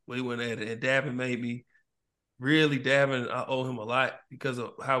at it. And Davin made me Davin, I owe him a lot because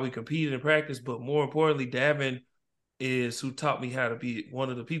of how we competed in practice. But more importantly, Davin is who taught me how to be one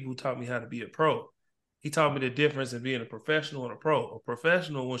of the people who taught me how to be a pro. He taught me the difference in being a professional and a pro. A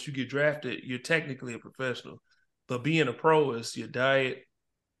professional, once you get drafted, you're technically a professional. But being a pro is your diet,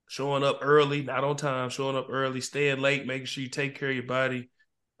 showing up early, not on time, showing up early, staying late, making sure you take care of your body,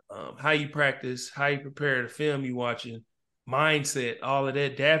 how you practice, how you prepare the film you watching, mindset, all of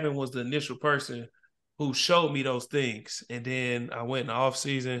that. Davin was the initial person who showed me those things. And then I went in the off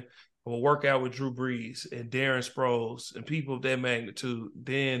season, I would work out with Drew Brees and Darren Sproles and people of that magnitude.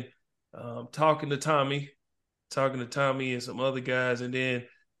 Then talking to Tommy and some other guys. And then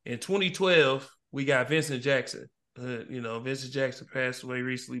in 2012, we got Vincent Jackson. Vincent Jackson passed away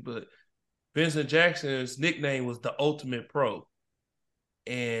recently, but Vincent Jackson's nickname was the Ultimate Pro.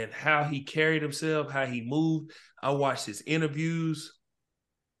 And how he carried himself, how he moved. I watched his interviews,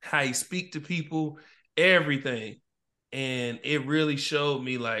 how he speak to people, everything. And it really showed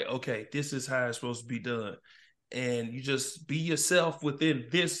me like, okay, this is how it's supposed to be done. And you just be yourself within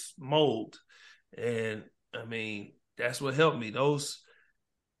this mold. And I mean, that's what helped me. Those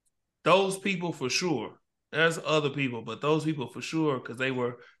people for sure. There's other people, but those people for sure, because they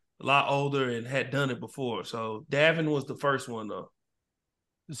were a lot older and had done it before. So Davin was the first one though.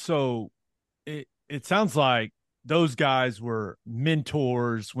 So it sounds like those guys were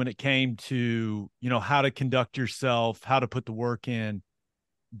mentors when it came to, how to conduct yourself, how to put the work in.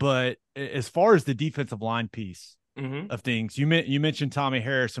 But as far as the defensive line piece of things, you mentioned Tommy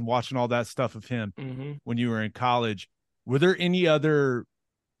Harris and watching all that stuff of him when you were in college. Were there any other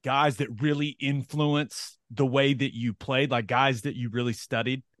guys that really influenced the way that you played, like guys that you really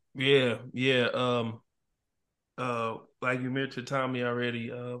studied? Yeah. Like you mentioned Tommy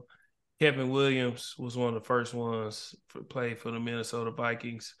already, Kevin Williams was one of the first ones to play for the Minnesota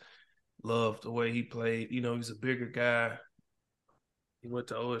Vikings. Loved the way he played. He's a bigger guy. He went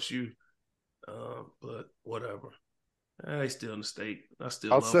to OSU, but whatever. He's still in the state. I still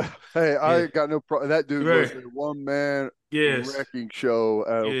love him. Hey, Yeah. I got no problem. That dude was a one-man Yes. wrecking show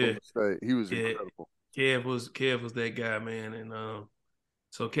at Oklahoma State. He was incredible. Kev was that guy, man. And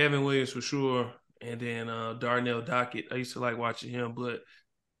so Kevin Williams for sure. And then Darnell Dockett. I used to like watching him, but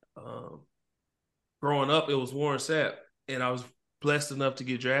growing up, it was Warren Sapp. And I was blessed enough to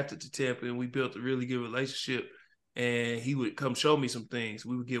get drafted to Tampa, and we built a really good relationship. And he would come show me some things.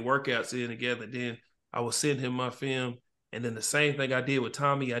 We would get workouts in together. Then I would send him my film. And then the same thing I did with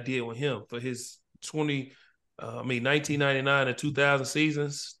Tommy, I did with him for his 1999 and 2000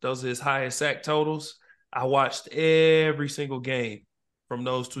 seasons. Those are his highest sack totals. I watched every single game from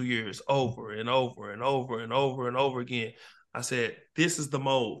those 2 years over and over and over and over and over again. I said, this is the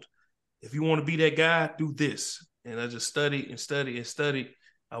mold. If you want to be that guy, do this. And I just studied and studied and studied.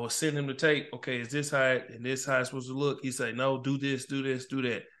 I would send him the tape. Okay, is this how it's supposed to look? He'd say, no, do this, do this, do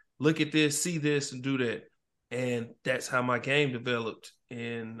that. Look at this, see this, and do that. And that's how my game developed.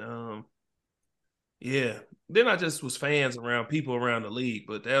 And then I just was fans around people around the league,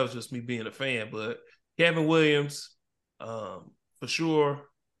 but that was just me being a fan. But Kevin Williams, for sure.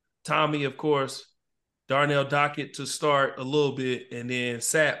 Tommy, of course. Darnell Dockett to start a little bit, and then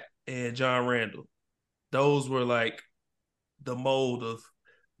Sapp and John Randall. Those were like the mold of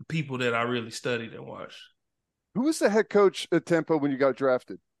people that I really studied and watched. Who was the head coach at Tampa when you got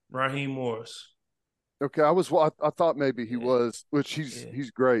drafted? Raheem Morris. Okay, I thought maybe he was, which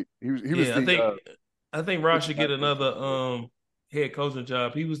he's great. He was I think Ross should get another head coaching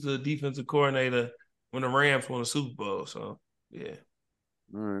job. He was the defensive coordinator when the Rams won the Super Bowl. So yeah.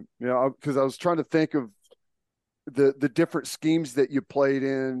 All right. Yeah, because I was trying to think of the different schemes that you played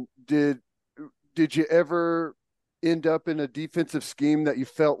in. Did you ever end up in a defensive scheme that you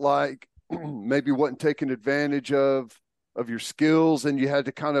felt like maybe wasn't taking advantage of your skills, and you had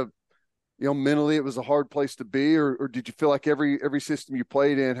to kind of, mentally it was a hard place to be, or did you feel like every system you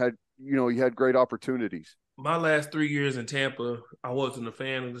played in had, you had great opportunities? My last 3 years in Tampa, I wasn't a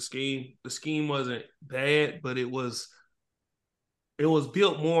fan of the scheme. The scheme wasn't bad, but it was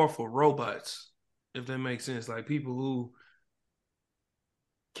built more for robots. if that makes sense. Like people who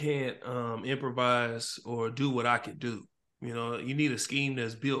can't improvise or do what I could do. You know, you need a scheme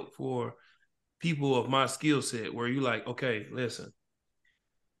that's built for people of my skill set where you like, okay, listen,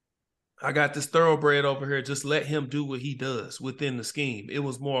 I got this thoroughbred over here. Just let him do what he does within the scheme. It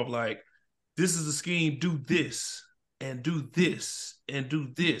was more of like, this is a scheme, do this and do this and do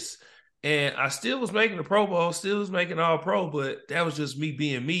this. And I still was making the Pro Bowl, still was making all pro, but that was just me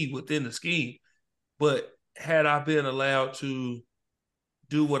being me within the scheme. But had I been allowed to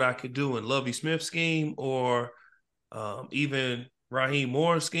do what I could do in Lovie Smith's scheme or even Raheem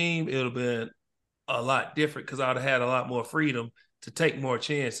Moore's scheme, it would have been a lot different because I'd have had a lot more freedom to take more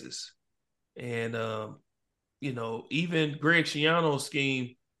chances. And, you know, even Greg Schiano's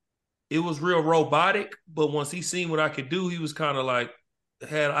scheme, it was real robotic, but once he seen what I could do, he was kind of like, I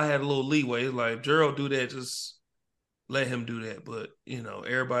had a little leeway. It's like, Gerald do that, just let him do that. But, you know,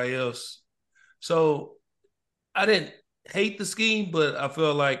 everybody else. So I didn't hate the scheme, but I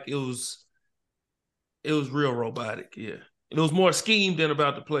felt like it was real robotic, yeah. It was more scheme than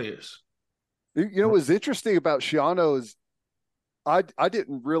about the players. You know what's interesting about Schiano is I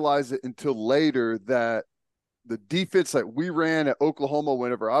didn't realize it until later that the defense that we ran at Oklahoma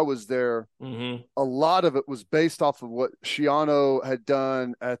whenever I was there, Mm-hmm. a lot of it was based off of what Schiano had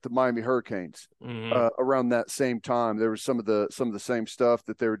done at the Miami Hurricanes around that same time. There was some of the same stuff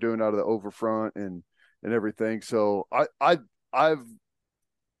that they were doing out of the overfront and everything. So I've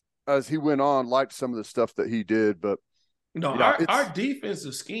as he went on liked some of the stuff that he did, but no, yeah, our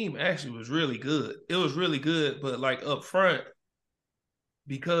defensive scheme actually was really good. It was really good, but like up front,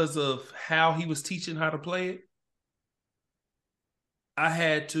 because of how he was teaching how to play it, I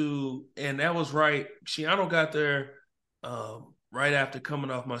had to, and that was right. Schiano got there right after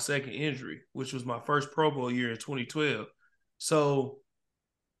coming off my second injury, which was my first Pro Bowl year in 2012. So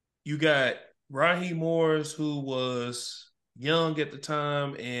you got Raheem Morris, who was young at the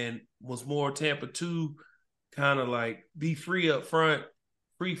time and was more Tampa 2, kind of like be free up front,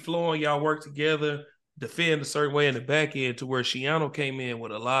 free flowing, y'all work together, defend a certain way in the back end, to where Schiano came in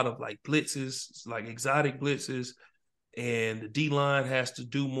with a lot of like blitzes, like exotic blitzes, and the D-line has to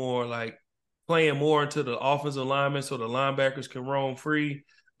do more like playing more into the offensive linemen so the linebackers can roam free,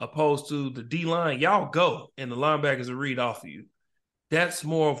 opposed to the D-line, y'all go, and the linebackers will read off of you. That's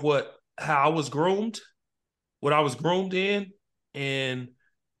more of how I was groomed, what I was groomed in, and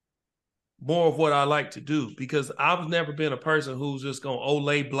more of what I like to do, because I've never been a person who's just going to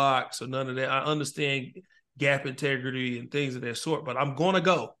Olay blocks or none of that. I understand gap integrity and things of that sort, but I'm going to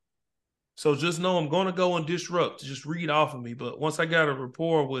go. So just know I'm going to go and disrupt, just read off of me. But once I got a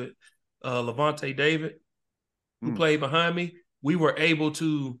rapport with Levante David, who played behind me, we were able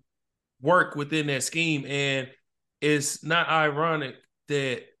to work within that scheme. And it's not ironic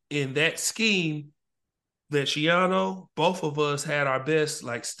that in that scheme, that Schiano, both of us had our best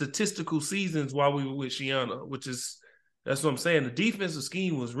like statistical seasons while we were with Schiano, that's what I'm saying. The defensive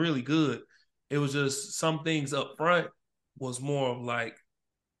scheme was really good. It was just some things up front was more of like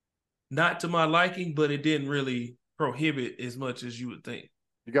not to my liking, but it didn't really prohibit as much as you would think.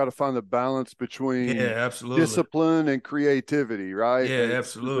 You got to find the balance between absolutely, discipline and creativity, right? Yeah,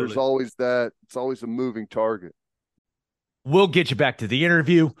 absolutely. There's always that. It's always a moving target. We'll get you back to the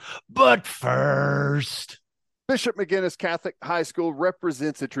interview, but first, Bishop McGuinness Catholic High School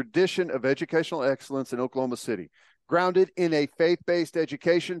represents a tradition of educational excellence in Oklahoma City. Grounded in a faith-based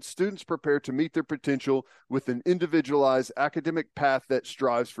education, students prepare to meet their potential with an individualized academic path that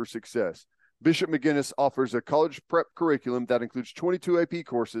strives for success. Bishop McGuinness offers a college prep curriculum that includes 22 AP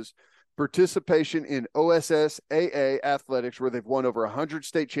courses, participation in OSS AA athletics, where they've won over 100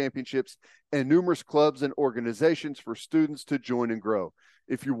 state championships, and numerous clubs and organizations for students to join and grow.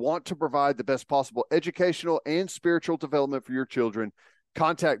 If you want to provide the best possible educational and spiritual development for your children,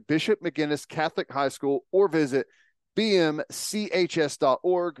 contact Bishop McGuinness Catholic High School or visit bmchs.org.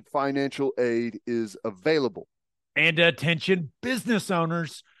 Financial aid is available. And attention, business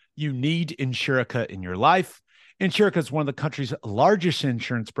owners, you need Insurica in your life. Insurica is one of the country's largest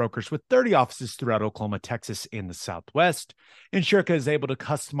insurance brokers with 30 offices throughout Oklahoma, Texas, and the Southwest. Insurica is able to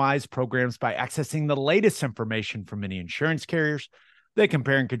customize programs by accessing the latest information from many insurance carriers. They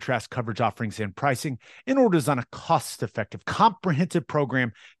compare and contrast coverage offerings and pricing in order to design a cost-effective, comprehensive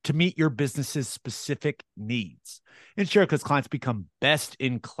program to meet your business's specific needs. Insurica's clients become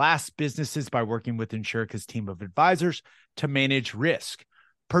best-in-class businesses by working with Insurica's team of advisors to manage risk.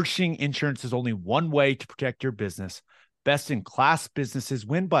 Purchasing insurance is only one way to protect your business. Best-in-class businesses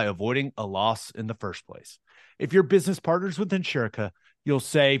win by avoiding a loss in the first place. If your business partners with Insurica, you'll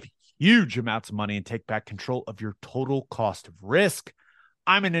save huge amounts of money and take back control of your total cost of risk.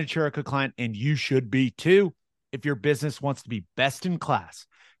 I'm an Insurica client, and you should be too. If your business wants to be best in class,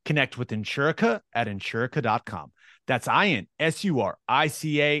 connect with Insurica at insurica.com. That's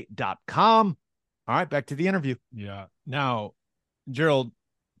INSURICA.com. All right, back to the interview. Yeah. Now, Gerald,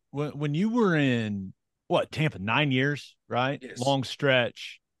 when you were in Tampa, 9 years, right? Yes. Long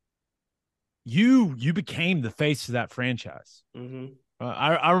stretch. You became the face of that franchise. Mm-hmm.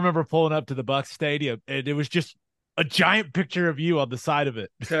 I remember pulling up to the Bucs Stadium, and it was just a giant picture of you on the side of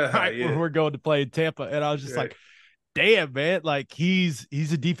it, right? Yeah. When we're going to play in Tampa, and I was just like, "Damn, man! Like he's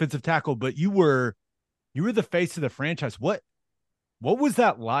a defensive tackle, but you were the face of the franchise. What was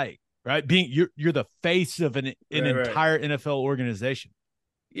that like? Right, being you're the face of an entire NFL organization."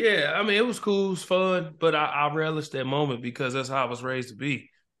 Yeah, I mean, it was cool, it was fun, but I relished that moment because that's how I was raised to be.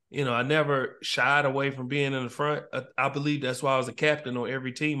 You know, I never shied away from being in the front. I believe that's why I was a captain on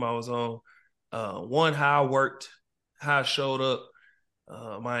every team I was on. One, how I worked, how I showed up,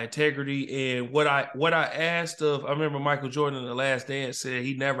 my integrity, and what I asked of. I remember Michael Jordan in The Last Dance said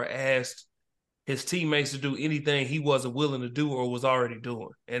he never asked his teammates to do anything he wasn't willing to do or was already doing,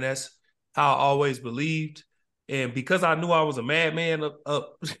 and that's how I always believed. And because I knew I was a madman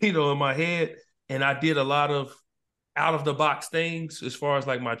up in my head, and I did a lot of out of the box things as far as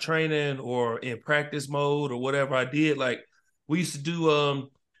like my training or in practice mode or whatever I did. Like we used to do,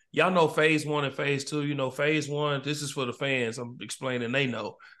 y'all know phase 1 and phase 2. Phase 1, this is for the fans. I'm explaining, they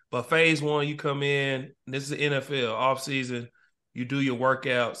know. But phase 1, you come in, this is the NFL off season, you do your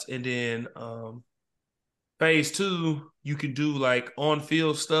workouts, and then phase 2, you can do like on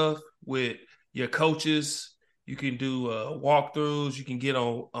field stuff with your coaches. You can do walkthroughs. You can get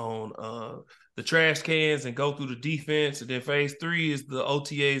on the trash cans and go through the defense. And then phase 3 is the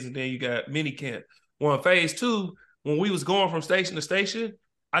OTAs, and then you got mini camp. Well, in phase 2, when we was going from station to station,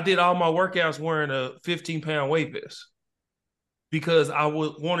 I did all my workouts wearing a 15-pound weight vest because I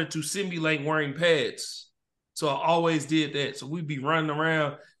wanted to simulate wearing pads. So I always did that. So we'd be running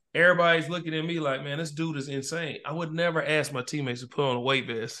around. Everybody's looking at me like, man, this dude is insane. I would never ask my teammates to put on a weight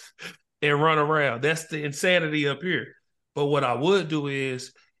vest and run around. That's the insanity up here. But what I would do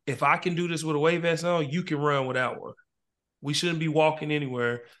is, if I can do this with a weight vest on, you can run without one. We shouldn't be walking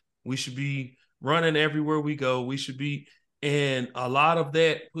anywhere. We should be running everywhere we go. We should be, and a lot of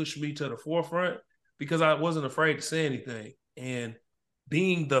that pushed me to the forefront because I wasn't afraid to say anything. And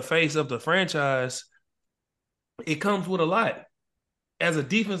being the face of the franchise, it comes with a lot. As a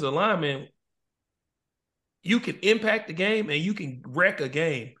defensive lineman, you can impact the game and you can wreck a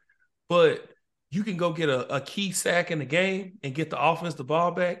game, but you can go get a key sack in the game and get the offense the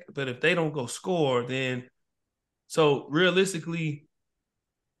ball back. But if they don't go score, then so realistically,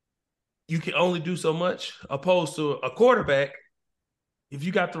 you can only do so much opposed to a quarterback. If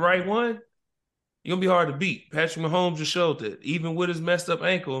you got the right one, you're going to be hard to beat. Patrick Mahomes just showed that. Even with his messed up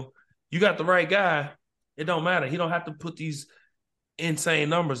ankle, you got the right guy. It don't matter. He don't have to put these insane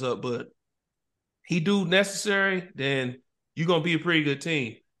numbers up, but he do necessary, then you're going to be a pretty good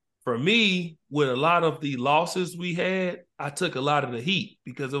team. For me, with a lot of the losses we had, I took a lot of the heat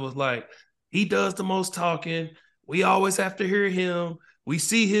because it was like, he does the most talking. We always have to hear him. We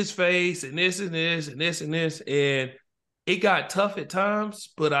see his face and this and this and this and this. And it got tough at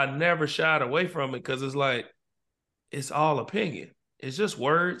times, but I never shied away from it because it's like, it's all opinion. It's just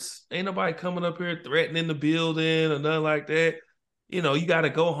words. Ain't nobody coming up here threatening the building or nothing like that. You got to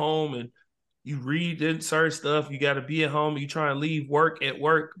go home and you read insert stuff. You got to be at home. You try and leave work at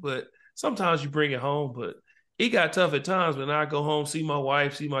work, but sometimes you bring it home. But it got tough at times when I go home, see my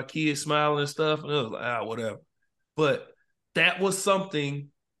wife, see my kids smiling and stuff, and it was like, whatever. But that was something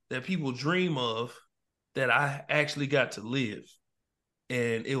that people dream of that I actually got to live.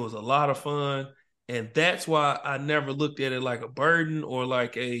 And it was a lot of fun. And that's why I never looked at it like a burden or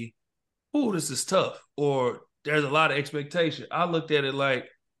like this is tough, or there's a lot of expectation. I looked at it like,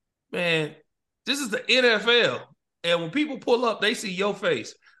 man, this is the NFL. And when people pull up, they see your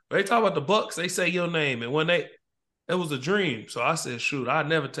face. When they talk about the Bucs, they say your name. And it was a dream. So I said, shoot, I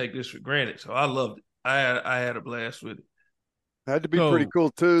never take this for granted. So I loved it. I had a blast with it. Had to be pretty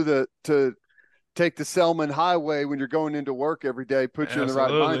cool too to take the Selman Highway when you're going into work every day, put you in the right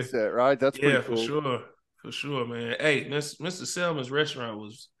mindset, right? That's pretty cool. For sure, man. Hey, Mr. Selman's restaurant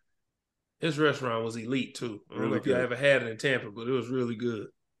was elite too. I don't know if you ever had it in Tampa, but it was really good.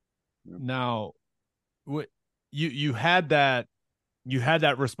 Now, you had that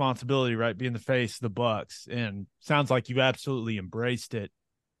responsibility, right? Being the face of the Bucs, and sounds like you absolutely embraced it.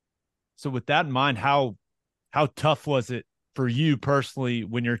 So with that in mind, how tough was it for you personally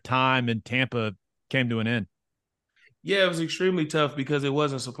when your time in Tampa came to an end? Yeah, it was extremely tough because it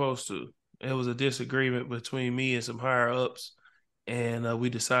wasn't supposed to. It was a disagreement between me and some higher ups. and we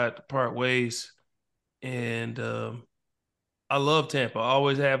decided to part ways. And I love Tampa. I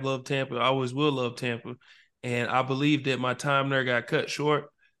always have loved Tampa. I always will love Tampa. And I believe that my time there got cut short,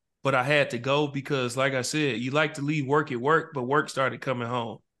 but I had to go because, like I said, you like to leave work at work, but work started coming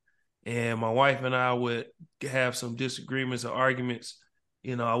home. And my wife and I would have some disagreements or arguments.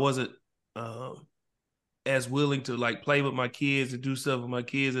 I wasn't as willing to like play with my kids and do stuff with my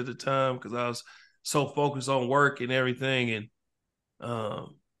kids at the time because I was so focused on work and everything. And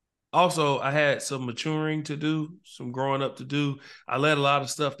also, I had some maturing to do, some growing up to do. I let a lot of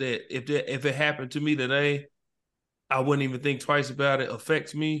stuff that if it happened to me today, I wouldn't even think twice about it,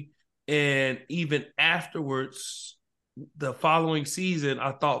 affects me. And even afterwards, the following season,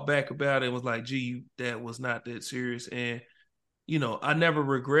 I thought back about it and was like, gee, that was not that serious. And, I never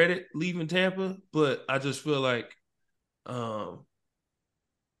regretted leaving Tampa, but I just feel like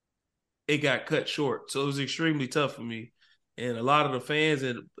it got cut short. So it was extremely tough for me. And a lot of the fans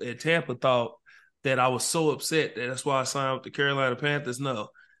at Tampa thought that I was so upset that's why I signed with the Carolina Panthers. No,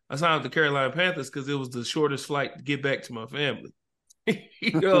 I signed with the Carolina Panthers because it was the shortest flight to get back to my family.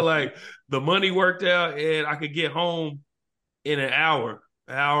 Like the money worked out and I could get home in an hour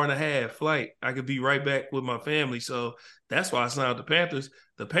and a half flight. I could be right back with my family. So that's why I signed with the Panthers.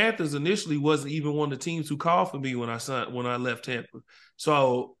 The Panthers initially wasn't even one of the teams who called for me when I left Tampa.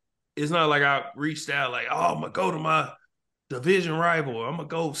 So it's not like I reached out like, oh, I'm gonna go to my division rival. I'm gonna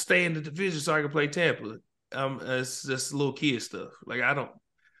go stay in the division so I can play Tampa. It's just little kid stuff. Like I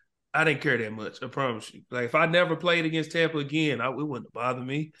didn't care that much. I promise you. Like if I never played against Tampa again, it wouldn't bother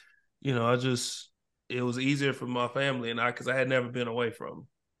me. It was easier for my family and because I had never been away from them.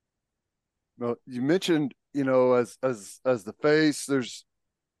 Well, you mentioned, as the face, there's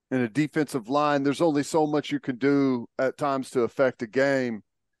in a defensive line, there's only so much you can do at times to affect a game.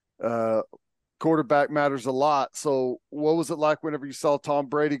 Quarterback matters a lot. So what was it like whenever you saw Tom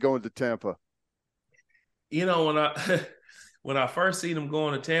Brady going to Tampa? When I when I first seen him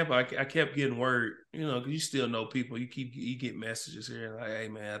going to Tampa, I kept getting word, because you still know people. You get messages here like, hey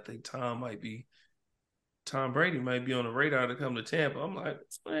man, I think Tom Brady might be on the radar to come to Tampa. I'm like,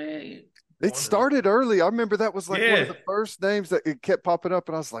 man. It started early. I remember that was like one of the first names that it kept popping up,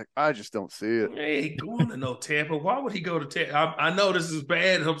 and I was like, I just don't see it. Hey, going to no Tampa. Why would he go to Tampa? I know this is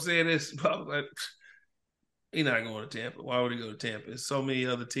bad. I'm saying this, but I'm like, he's not going to Tampa. Why would he go to Tampa? There's so many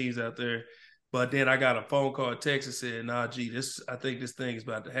other teams out there. But then I got a phone call, text, and said, nah, gee, I think this thing is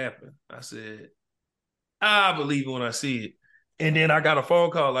about to happen. I said, I believe it when I see it. And then I got a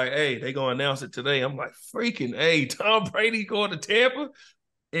phone call like, hey, they going to announce it today. I'm like, freaking, hey, Tom Brady going to Tampa?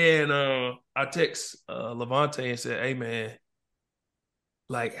 And I text Levante and said, hey, man,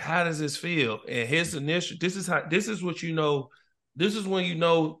 like, how does this feel? And his initial, this is what you know, this is when you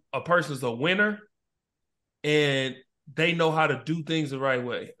know a person's a winner and they know how to do things the right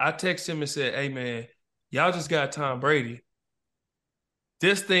way. I text him and said, hey, man, y'all just got Tom Brady.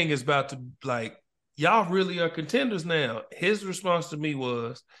 This thing is about to, like, y'all really are contenders now. His response to me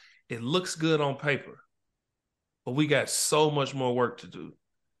was, it looks good on paper, but we got so much more work to do.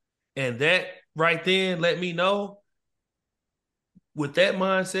 And that right then let me know with that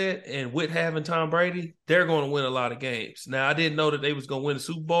mindset and with having Tom Brady, they're going to win a lot of games. Now, I didn't know that they was going to win the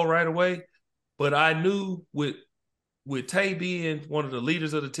Super Bowl right away, but I knew with Tay being one of the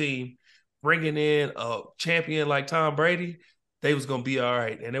leaders of the team, bringing in a champion like Tom Brady, they was going to be all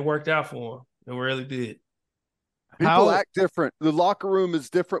right. And it worked out for them. It really did. People act different. The locker room is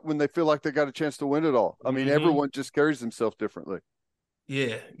different when they feel like they got a chance to win it all. I mean, everyone just carries themselves differently.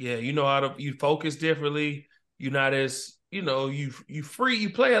 Yeah. You know how you focus differently. You're not as, you free. You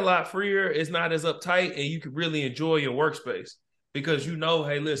play a lot freer. It's not as uptight, and you can really enjoy your workspace because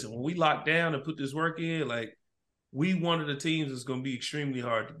hey, listen, when we lock down and put this work in, like we one of the teams that's going to be extremely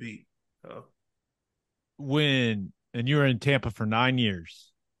hard to beat. And you were in Tampa for 9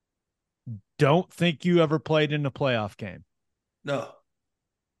 years. Don't think you ever played in a playoff game. No.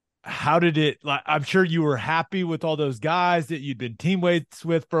 How did it, like, I'm sure you were happy with all those guys that you'd been teammates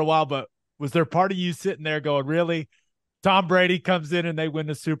with for a while, but was there part of you sitting there going, really? Tom Brady comes in and they win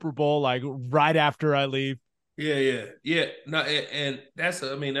the Super Bowl like right after I leave? Yeah. No, and that's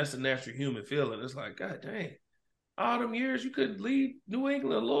a natural human feeling. It's like, God dang, all them years you could leave New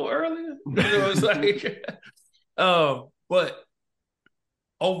England a little earlier. It's like, but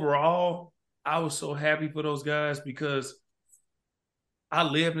overall, I was so happy for those guys because I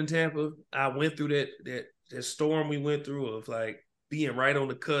lived in Tampa. I went through that storm we went through of like being right on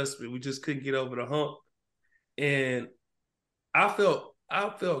the cusp, and we just couldn't get over the hump. And I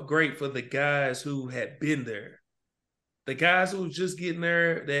felt great for the guys who had been there. The guys who was just getting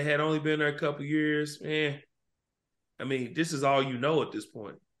there that had only been there a couple years, man. I mean, this is all you know at this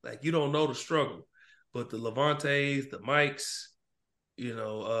point. Like, you don't know the struggle. But the Levantes, the Mikes,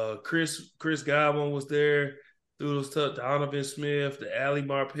 Chris Godwin was there through those tough, Donovan Smith, the Ali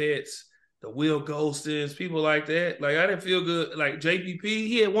Marpettes, the Will Golstons, people like that. Like, I didn't feel good. Like JPP,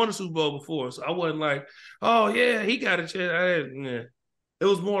 he had won a Super Bowl before, so I wasn't like, oh yeah, he got a chance. It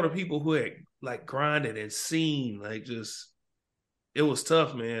was more the people who had like grinded and seen, like, just, it was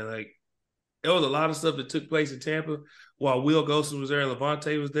tough, man. Like, there was a lot of stuff that took place in Tampa while Will Golston was there,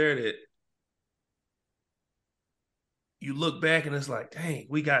 Levante was there, that you look back and it's like, dang,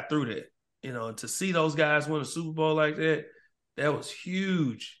 we got through that. And to see those guys win a Super Bowl like that, that was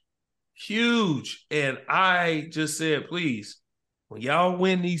huge, huge. And I just said, please, when y'all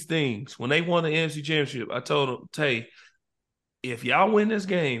win these things, when they won the NFC Championship, I told them, Tay, if y'all win this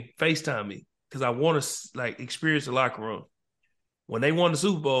game, FaceTime me, because I want to like experience the locker room. When they won the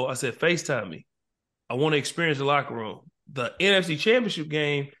Super Bowl, I said, FaceTime me. I want to experience the locker room. The NFC Championship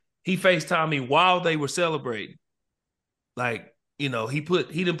game, he FaceTimed me while they were celebrating. Like, he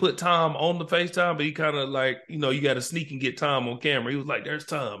didn't put Tom on the FaceTime, but he kind of like, you got to sneak and get Tom on camera. He was like, there's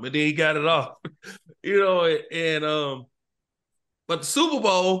Tom. And then he got it off, but the Super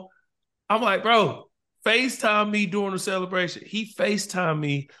Bowl, I'm like, bro, FaceTime me during the celebration. He FaceTimed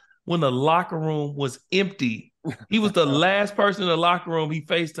me when the locker room was empty. He was the last person in the locker room. He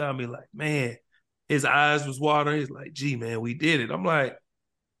FaceTimed me like, man, his eyes was watering. He's like, gee, man, we did it. I'm like,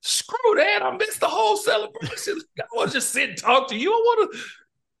 screw that. I missed the whole celebration. I want to just sit and talk to you.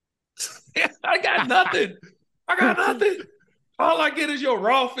 I got nothing. All I get is your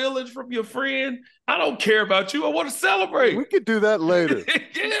raw feelings from your friend. I don't care about you. I want to celebrate. We could do that later.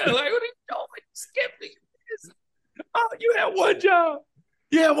 Yeah, like, what are you doing? Skip me. Oh, you had one job.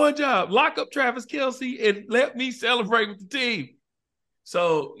 Yeah, one job. Lock up Travis Kelce and let me celebrate with the team.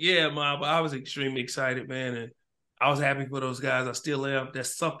 So, yeah, I was extremely excited, man, and I was happy for those guys. I still am.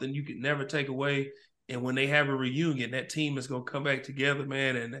 That's something you can never take away. And when they have a reunion, that team is going to come back together,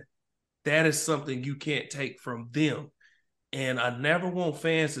 man, and that is something you can't take from them. And I never want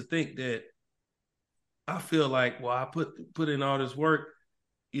fans to think that I feel like, well, I put in all this work,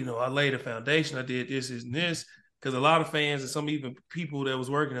 I laid a foundation, I did this and this. Because a lot of fans and some even people that was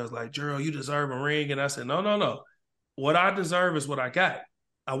working, I was like, Gerald, you deserve a ring. And I said, no. What I deserve is what I got.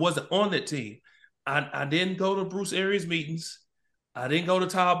 I wasn't on that team. I didn't go to Bruce Arians meetings. I didn't go to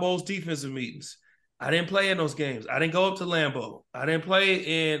Todd Bowles defensive meetings. I didn't play in those games. I didn't go up to Lambeau. I didn't play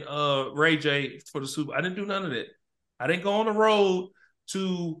in Ray J for the Super. I didn't do none of that. I didn't go on the road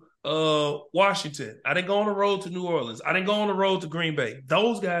to Washington. I didn't go on the road to New Orleans. I didn't go on the road to Green Bay.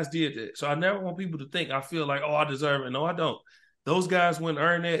 Those guys did that. So I never want people to think I feel like, oh, I deserve it. No, I don't. Those guys went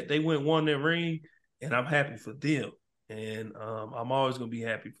earn that. They went won their ring, and I'm happy for them. And I'm always going to be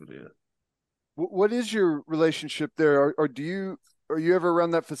happy for them. What is your relationship there? Or are you ever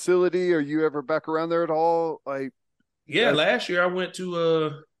around that facility? Are you ever back around there at all? Yeah, last year I went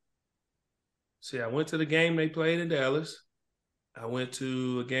to I went to the game they played in Dallas. I went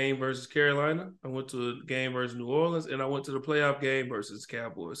to a game versus Carolina. I went to a game versus New Orleans, and I went to the playoff game versus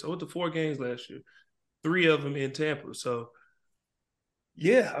Cowboys. So I went to 4 games last year, 3 of them in Tampa. So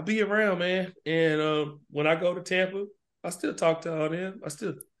yeah, I'll be around, man. And when I go to Tampa, I still talk to all them. I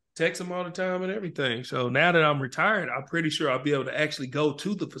still text them all the time and everything. So now that I'm retired, I'm pretty sure I'll be able to actually go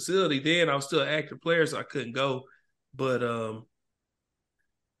to the facility. Then I was still an active player, so I couldn't go. But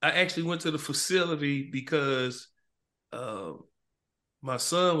I actually went to the facility because my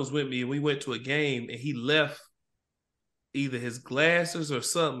son was with me, and we went to a game, and he left either his glasses or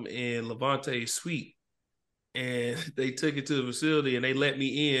something in Levante's suite. And they took it to the facility, and they let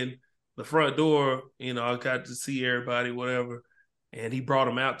me in the front door. I got to see everybody, whatever. And he brought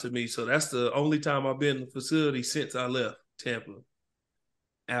them out to me. So that's the only time I've been in the facility since I left Tampa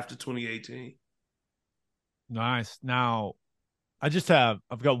after 2018. Nice. Now,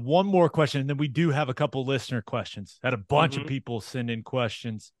 I've got one more question, and then we do have a couple listener questions. Had a bunch of people send in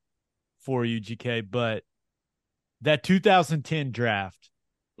questions for you, GK, but that 2010 draft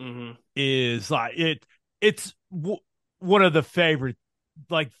is like it's one of the favorite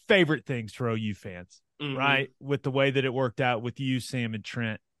things for OU fans, right? With the way that it worked out with you, Sam, and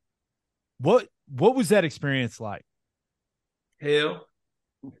Trent. What was that experience like? Hell,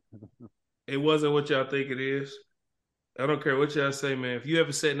 it wasn't what y'all think it is. I don't care what y'all say, man. If you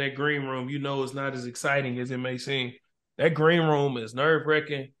ever sat in that green room, you know it's not as exciting as it may seem. That green room is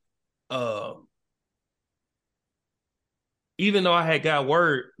nerve-wracking. Even though I had got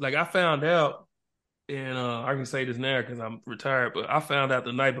word, like I found out, and I can say this now because I'm retired, but I found out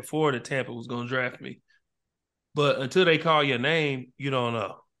the night before that Tampa was going to draft me. But until they call your name, you don't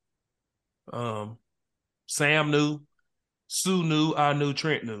know. Sam knew. Sue knew, I knew,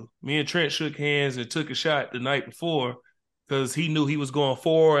 Trent knew. Me and Trent shook hands and took a shot the night before because he knew he was going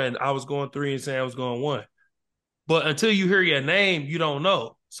 4 and I was going 3 and Sam was going 1. But until you hear your name, you don't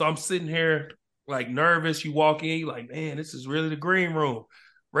know. So I'm sitting here like nervous. You walk in, you're like, man, this is really the green room.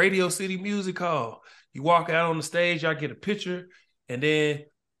 Radio City Music Hall. You walk out on the stage, y'all get a picture, and then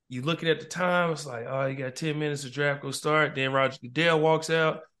you looking at the time, it's like, oh, you got 10 minutes, the draft go start. Then Roger Goodell walks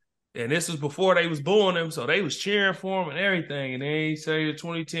out. And this was before they was booing him, so they was cheering for him and everything. And then he say the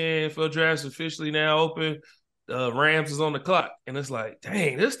 2010 NFL draft is officially now open. Rams is on the clock. And it's like,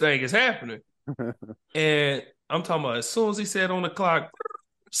 dang, this thing is happening. And I'm talking about as soon as he said on the clock,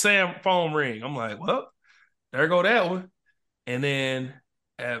 Sam phone ring. I'm like, well, there go that one. And then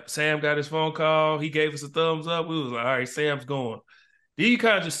Sam got his phone call. He gave us a thumbs up. We was like, all right, Sam's going. Then you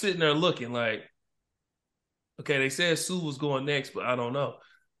kind of just sitting there looking like, okay, they said Sue was going next, but I don't know.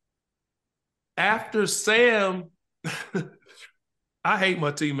 After Sam, I hate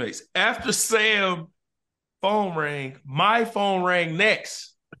my teammates. After Sam phone rang, my phone rang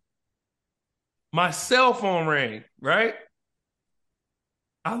next. My cell phone rang, right?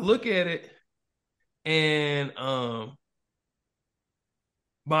 I look at it and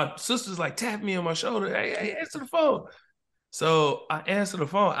my sister's like tapping me on my shoulder. Hey, answer the phone. So I answer the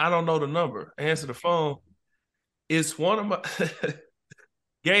phone. I don't know the number. I answer the phone. It's one of my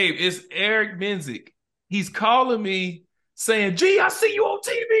Gabe, it's Eric Menzick. He's calling me saying, gee, I see you on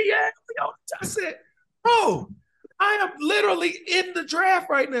TV. Yeah. I said, bro, I am literally in the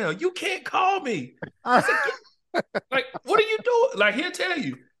draft right now. You can't call me. I said, like, what are you doing? Like, he'll tell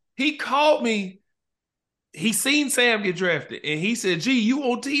you. He called me. He seen Sam get drafted. And he said, gee, you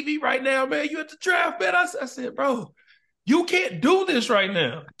on TV right now, man. You at the draft, man. I said, bro, you can't do this right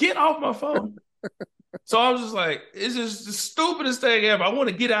now. Get off my phone. So I was just like, it's just the stupidest thing ever. I want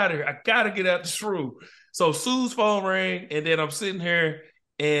to get out of here. I got to get out this room. So Sue's phone rang, and then I'm sitting here,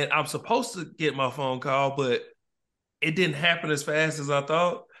 and I'm supposed to get my phone call, but it didn't happen as fast as I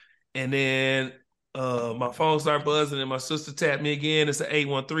thought. And then my phone started buzzing, and my sister tapped me again. It's an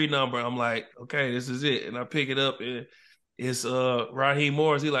 813 number. I'm like, okay, this is it. And I pick it up, and it's Raheem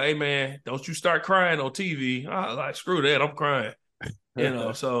Morris. He's like, hey, man, don't you start crying on TV. I like, screw that. I'm crying.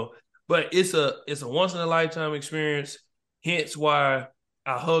 So... But it's a once in a lifetime experience. Hence why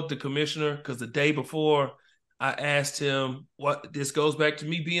I hugged the commissioner, because the day before I asked him what this goes back to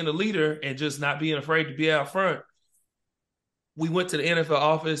me being a leader and just not being afraid to be out front. We went to the NFL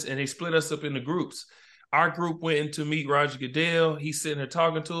office and they split us up into groups. Our group went in to meet Roger Goodell. He's sitting there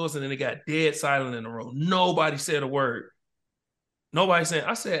talking to us, and then it got dead silent in the room. Nobody said a word. Nobody said,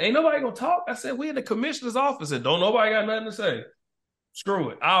 I said, ain't nobody gonna talk. I said, we in the commissioner's office and don't nobody got nothing to say. Screw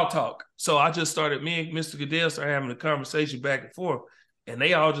it, I'll talk. So I just started, me and Mr. Goodell started having a conversation back and forth, and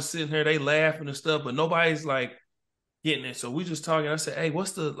they all just sitting here, they laughing and stuff, but nobody's like getting it. So we just talking. I said, hey,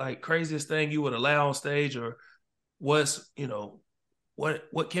 what's the like craziest thing you would allow on stage, or what's,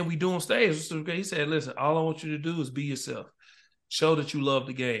 what can we do on stage? He said, listen, all I want you to do is be yourself. Show that you love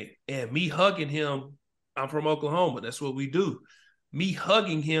the game. And me hugging him, I'm from Oklahoma. That's what we do. Me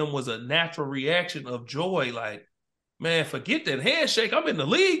hugging him was a natural reaction of joy, like, man, forget that handshake. I'm in the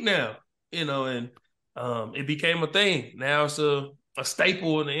league now, and it became a thing. Now it's a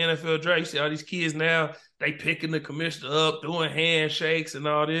staple in the NFL draft. You see all these kids now, they picking the commissioner up, doing handshakes and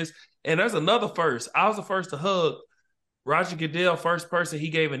all this. And there's another first. I was the first to hug. Roger Goodell, first person he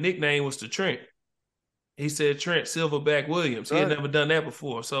gave a nickname was to Trent. He said Trent Silverback Williams. He had never done that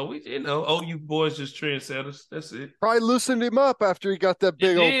before. So, we, OU boys just trendsetters. That's it. Probably loosened him up after he got that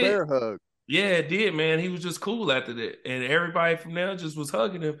big old bear hug. Yeah, it did, man. He was just cool after that. And everybody from there just was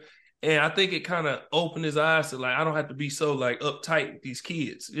hugging him. And I think it kind of opened his eyes to, like, I don't have to be so, like, uptight with these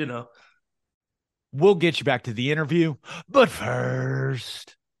kids, We'll get you back to the interview. But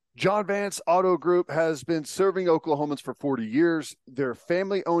first, John Vance Auto Group has been serving Oklahomans for 40 years. They're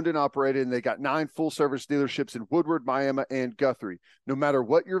family owned and operated, and they got 9 full-service dealerships in Woodward, Miami, and Guthrie. No matter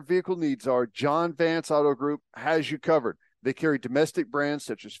what your vehicle needs are, John Vance Auto Group has you covered. They carry domestic brands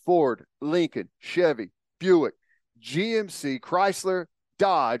such as Ford, Lincoln, Chevy, Buick, GMC, Chrysler,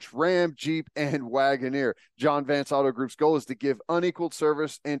 Dodge, Ram, Jeep, and Wagoneer. John Vance Auto Group's goal is to give unequaled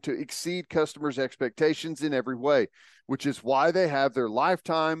service and to exceed customers' expectations in every way, which is why they have their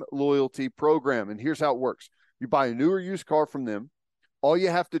lifetime loyalty program. And here's how it works. You buy a new or used car from them. All you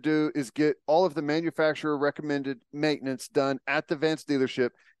have to do is get all of the manufacturer recommended maintenance done at the Vance dealership.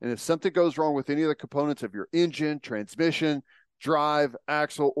 And if something goes wrong with any of the components of your engine, transmission, drive,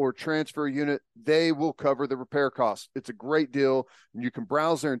 axle, or transfer unit, they will cover the repair costs. It's a great deal. And you can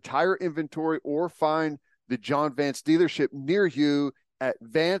browse their entire inventory or find the John Vance dealership near you at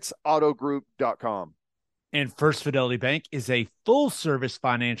vanceautogroup.com. And First Fidelity Bank is a full-service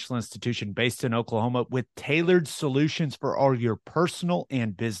financial institution based in Oklahoma with tailored solutions for all your personal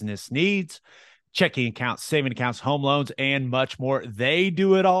and business needs. Checking accounts, saving accounts, home loans, and much more. They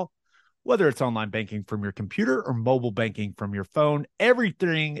do it all. Whether it's online banking from your computer or mobile banking from your phone,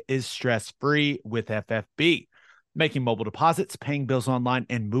 everything is stress-free with FFB. Making mobile deposits, paying bills online,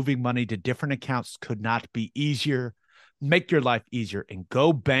 and moving money to different accounts could not be easier. Make your life easier and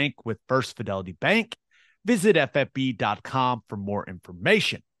go bank with First Fidelity Bank. Visit ffb.com for more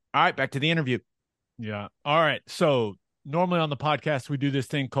information. All right, back to the interview. Yeah. All right. So normally on the podcast, we do this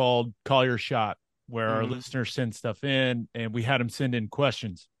thing called Call Your Shot, where our listeners send stuff in, and we had them send in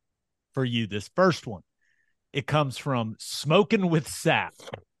questions for you. This first one, it comes from Smoking with Sap,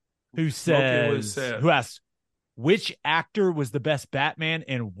 who asks, which actor was the best Batman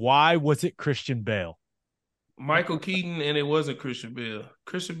and why was it Christian Bale? Michael Keaton, and it wasn't Christian Bale.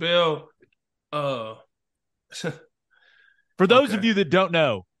 Christian Bale, for those of you that don't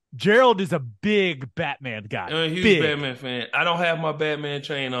know, Gerald is a big Batman guy. I'm a huge Batman fan. I don't have my Batman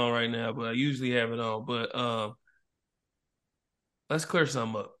chain on right now, but I usually have it on. But let's clear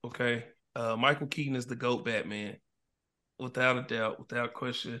something up, okay? Michael Keaton is the GOAT Batman, without a doubt, without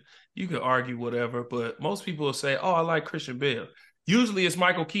question. You can argue whatever, but most people will say, "Oh, I like Christian Bale." Usually, it's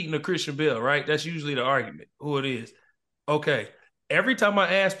Michael Keaton or Christian Bale, right? That's usually the argument. Who it is? Okay. Every time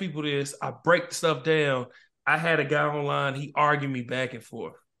I ask people this, I break stuff down. I had a guy online. He argued me back and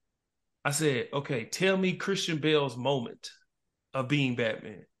forth. I said, okay, tell me Christian Bale's moment of being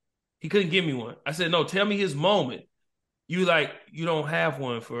Batman. He couldn't give me one. I said, no, tell me his moment. You don't have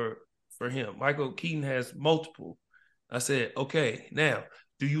one for him. Michael Keaton has multiple. I said, okay, now,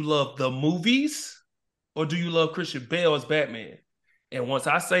 do you love the movies or do you love Christian Bale as Batman? And once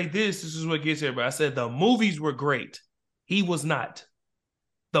I say this is what gets everybody. I said, the movies were great. He was not.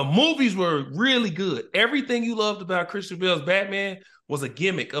 The movies were really good. Everything you loved about Christian Bale's Batman was a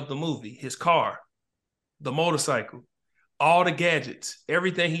gimmick of the movie. His car, the motorcycle, all the gadgets,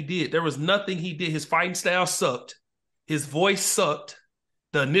 everything he did. There was nothing he did. His fighting style sucked. His voice sucked.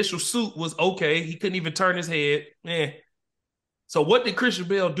 The initial suit was okay. He couldn't even turn his head. So what did Christian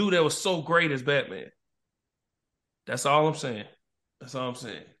Bale do that was so great as Batman? That's all I'm saying. That's all I'm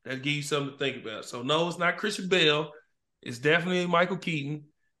saying. That'll give you something to think about. So no, it's not Christian Bale. It's definitely Michael Keaton.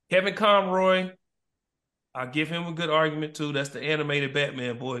 Kevin Conroy, I'll give him a good argument too. That's the animated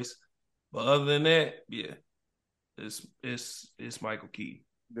Batman voice. But other than that, yeah, it's Michael Keaton.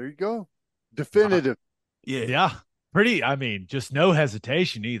 There you go. Definitive. Yeah. Pretty, just no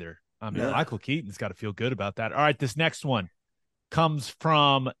hesitation either. Michael Keaton's got to feel good about that. All right, this next one comes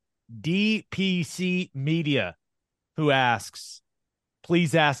from DPC Media, who asks,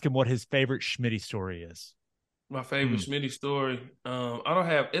 please ask him what his favorite Schmitty story is. My favorite Schmitty story.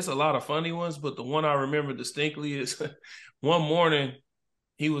 It's a lot of funny ones, but the one I remember distinctly is one morning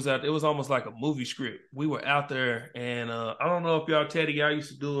he was out. It was almost like a movie script. We were out there, and I don't know if y'all, Teddy, I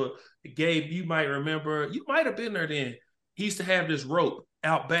used to do it. Gabe, you might remember. You might have been there then. He used to have this rope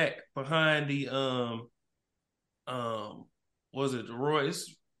out back behind the was it the Roy?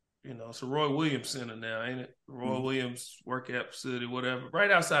 It's a Roy Williams Center now, ain't it? The Roy Williams workout facility, whatever.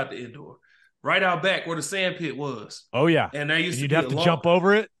 Right outside the indoor. Right out back where the sand pit was. Oh yeah. And you'd have to jump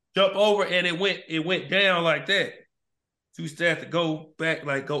over it. Jump over, and it went down like that. So you used to have to go back,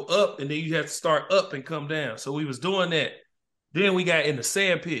 go up, and then you have to start up and come down. So we was doing that. Then we got in the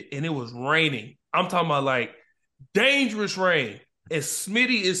sand pit, and it was raining. I'm talking about dangerous rain. And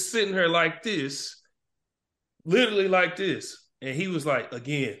Smitty is sitting here like this, literally like this. And he was like,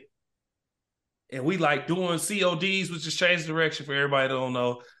 again. And we doing CODs, which is change direction for everybody that don't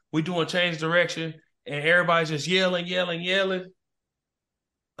know. We doing change direction, and everybody's just yelling again.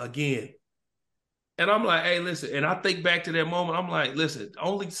 And I'm like, hey, listen. And I think back to that moment. I'm like, listen,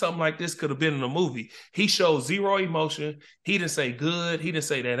 only something like this could have been in a movie. He showed zero emotion. He didn't say good. He didn't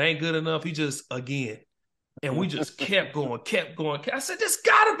say that ain't good enough. He just, again. And we just kept going. I said, this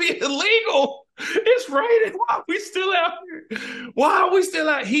got to be illegal. It's raining. Why are we still out here? Why are we still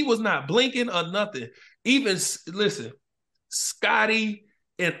out? He was not blinking or nothing. Even, listen, Scotty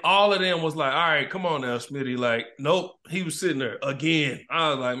and all of them was like, all right, come on now, Smitty. Nope. He was sitting there again. I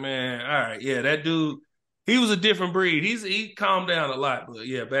was like, man, all right. Yeah, that dude, he was a different breed. He calmed down a lot. But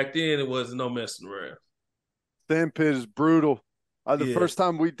yeah, back then it wasn't no messing around. Sand pit is brutal. The first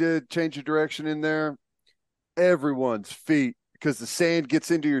time we did change of direction in there, everyone's feet, because the sand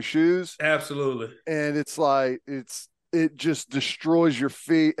gets into your shoes. Absolutely. And it just destroys your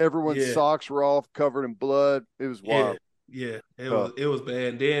feet. Everyone's socks were all covered in blood. It was wild. Yeah, it was bad.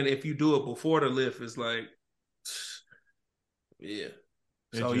 And then if you do it before the lift, it's like, yeah.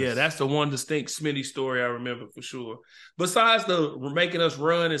 So, yeah, that's the one distinct Smitty story I remember for sure. Besides the making us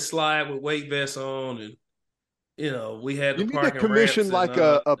run and slide with weight vests on, and, we had the You need to parking commission ramps. And,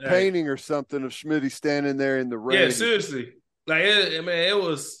 like a painting or something of Schmitty standing there in the yeah, rain. seriously. Like, it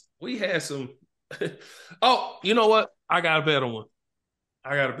was, we had some. Oh, you know what? I got a better one.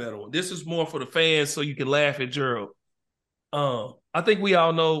 This is more for the fans so you can laugh at Gerald. I think we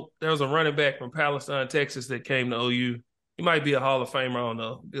all know there was a running back from Palestine, Texas that came to OU. He might be a Hall of Famer, I don't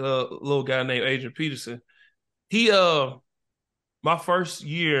know. A little guy named Adrian Peterson. He my first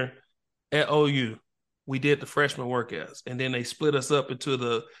year at OU, we did the freshman workouts, and then they split us up into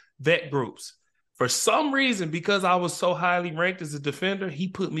the vet groups. For some reason, because I was so highly ranked as a defender, he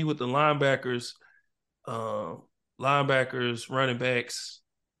put me with the linebackers, running backs,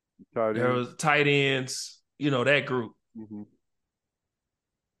 there was tight ends, that group. Mm-hmm.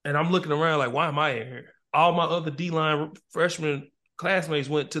 And I'm looking around like, why am I in here? All my other D-line freshman classmates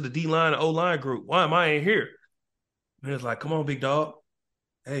went to the D-line and O-line group. Why am I in here? And it's like, come on, big dog.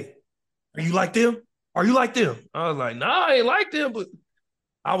 Hey, are you like them? Are you like them? I was like, nah, I ain't like them, but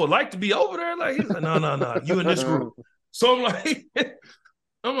I would like to be over there. Like, he's like, no, you in this group. So I'm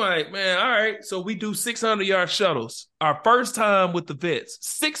like, man, all right. So we do 600-yard shuttles. Our first time with the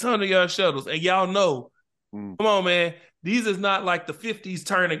vets, 600-yard shuttles. And y'all know, come on, man. These is not like the 50s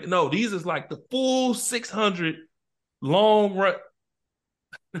turning. No, these is like the full 600 long run.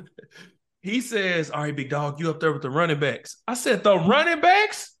 He says, all right, big dog, you up there with the running backs. I said, the running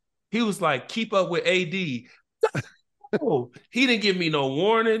backs? He was like, keep up with AD. Oh, he didn't give me no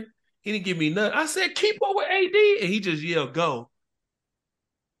warning. He didn't give me nothing. I said, keep up with AD. And he just yelled, go.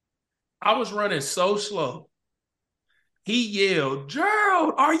 I was running so slow. He yelled,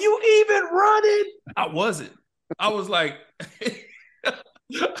 Gerald, are you even running? I wasn't. I was like,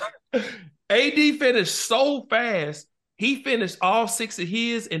 AD finished so fast. He finished all 6 of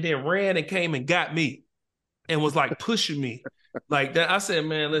his and then ran and came and got me and was like pushing me like that. I said,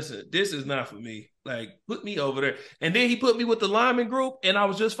 man, listen, this is not for me. Like, put me over there. And then he put me with the lineman group and I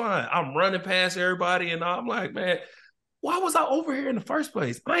was just fine. I'm running past everybody and I'm like, man, why was I over here in the first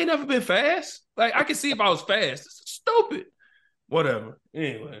place? I ain't never been fast. Like, I can see if I was fast. This is stupid. Whatever.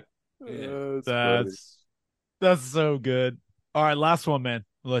 Anyway. Yeah. That's so good. All right, last one, man.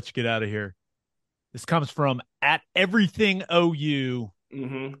 I'll let you get out of here. This comes from at Everything OU.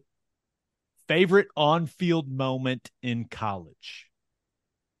 Mm-hmm. Favorite on-field moment in college?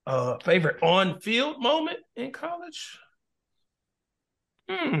 Favorite on-field moment in college?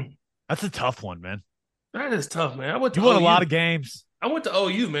 That's a tough one, man. That is tough, man. You won a lot of games. I went to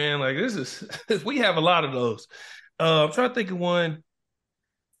OU, man. Like, this is we have a lot of those. I'm trying to think of one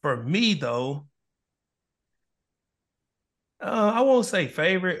for me though. I won't say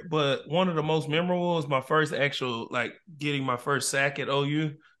favorite, but one of the most memorable is my first actual, like, getting my first sack at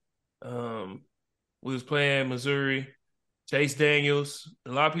OU. We was playing Missouri. Chase Daniels.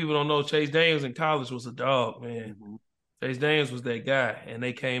 A lot of people don't know Chase Daniels in college was a dog, man. Mm-hmm. Chase Daniels was that guy, and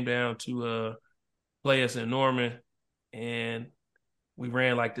they came down to play us in Norman, and we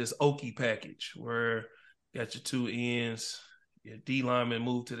ran like this Okie package where you got your 2 ends, your D lineman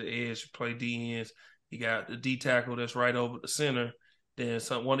move to the edge, play D ends. You got the D tackle that's right over the center. Then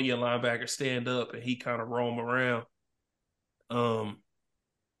one of your linebackers stand up and he kind of roam around.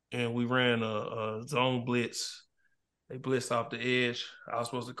 And we ran a zone blitz. They blitzed off the edge. I was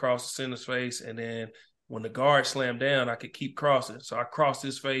supposed to cross the center's face, and then when the guard slammed down, I could keep crossing. So I crossed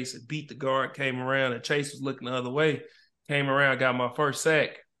his face and beat the guard, came around, and Chase was looking the other way. Came around, got my first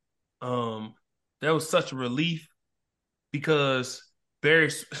sack. That was such a relief because Barry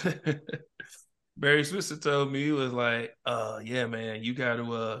Switzer told me, he was like, yeah, man, you got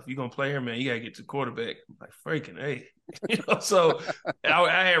to, if you're going to play here, man, you got to get to the quarterback. I'm like, freaking, hey. So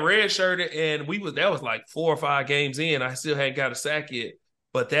I had redshirted, and that was like 4 or 5 games in. I still hadn't got a sack yet.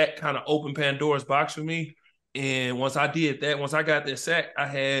 But that kind of opened Pandora's box for me. And once I got that sack, I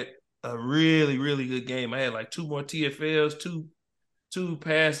had a really, really good game. I had like 2 more TFLs, two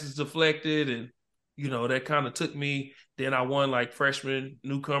passes deflected, and, that kind of took me. Then I won like freshman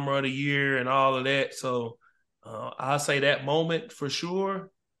newcomer of the year and all of that. So I'll say that moment for sure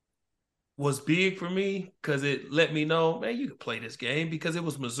was big for me because it let me know, man, you can play this game, because it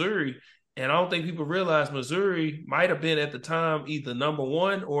was Missouri. And I don't think people realize Missouri might have been at the time either number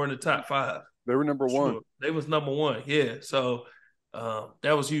 1 or in the top 5. They were number 1. They was number 1, yeah. So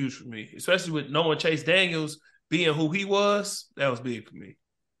that was huge for me, especially with knowing Chase Daniels being who he was. That was big for me.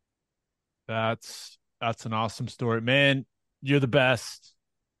 That's an awesome story, man. You're the best.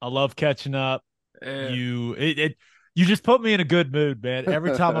 I love catching up. Yeah. You just put me in a good mood, man.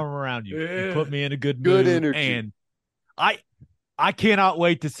 Every time I'm around you, you put me in a good mood. Good energy. And I I cannot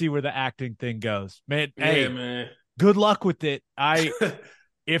wait to see where the acting thing goes, man. Yeah, Hey, man. good luck with it.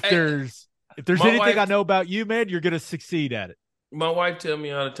 If Hey, there's my anything wife, I know about you, man, you're gonna succeed at it. my wife tell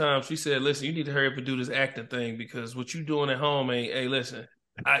me all the time. She said, "Listen, you need to hurry up and do this acting thing because what you doing at home ain't. Hey, listen,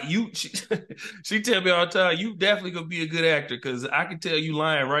 she tell me all the time, you definitely gonna be a good actor because I can tell you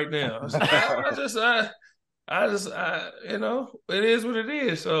lying right now." I was like, you know, it is what it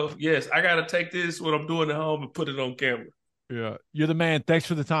is. So yes, I gotta take this what I'm doing at home and put it on camera. Yeah, you're the man. Thanks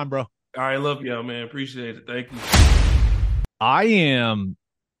for the time, bro. I love y'all, man. Appreciate it. Thank you. I am.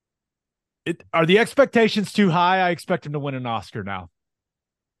 Are the expectations too high? I expect him to win an Oscar now.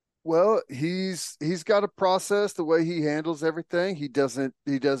 Well, he's got a process the way he handles everything. He doesn't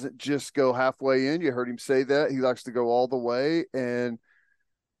just go halfway in. You heard him say that. He likes to go all the way, and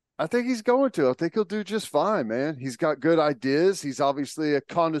I think he's going to. I think he'll do just fine, man. He's got good ideas. He's obviously a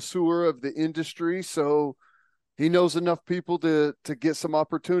connoisseur of the industry, so he knows enough people to get some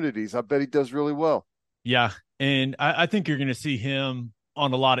opportunities. I bet he does really well. Yeah, and I think you're going to see him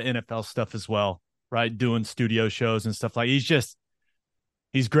on a lot of NFL stuff as well, right? Doing studio shows and stuff like.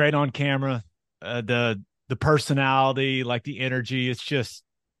 He's great on camera. The personality, like the energy, it's just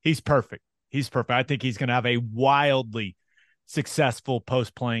he's perfect. He's perfect. I think he's going to have a wildly successful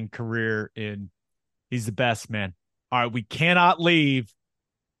post-playing career, and he's the best, man. All right, we cannot leave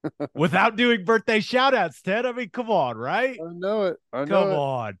without doing birthday shout-outs, Ted. I mean, come on, right? I know it. Come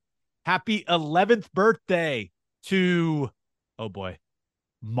on. Happy 11th birthday to, oh boy,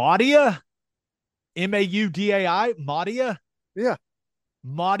 Maudia, Maudai, Maudia. Yeah.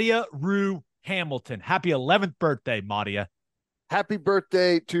 Maudia Rue Hamilton. Happy 11th birthday, Maudia. Happy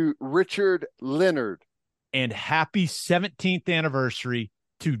birthday to Richard Leonard. And happy 17th anniversary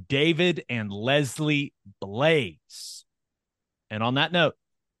to David and Leslie Blaze. And on that note,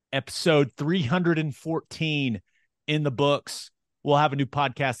 episode 314 in the books. We'll have a new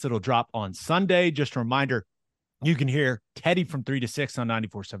podcast that'll drop on Sunday. Just a reminder, you can hear Teddy from 3 to 6 on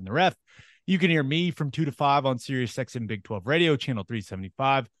 94.7 The Ref. You can hear me from 2 to 5 on Sirius XM Big 12 Radio, channel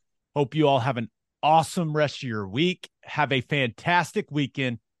 375. Hope you all have an awesome rest of your week. Have a fantastic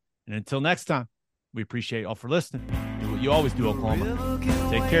weekend. And until next time, we appreciate you all for listening. Do what you always do, Oklahoma.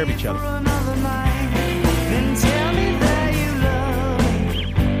 Take care of each other.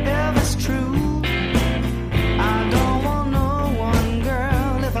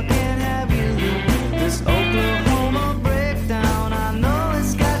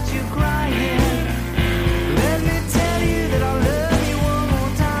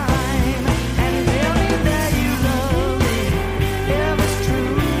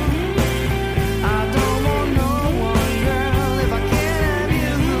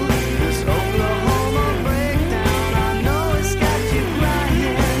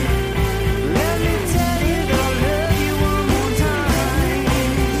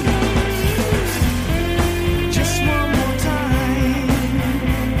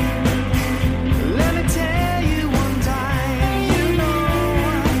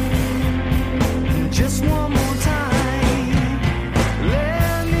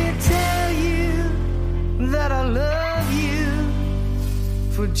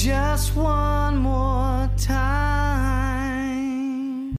 Just one more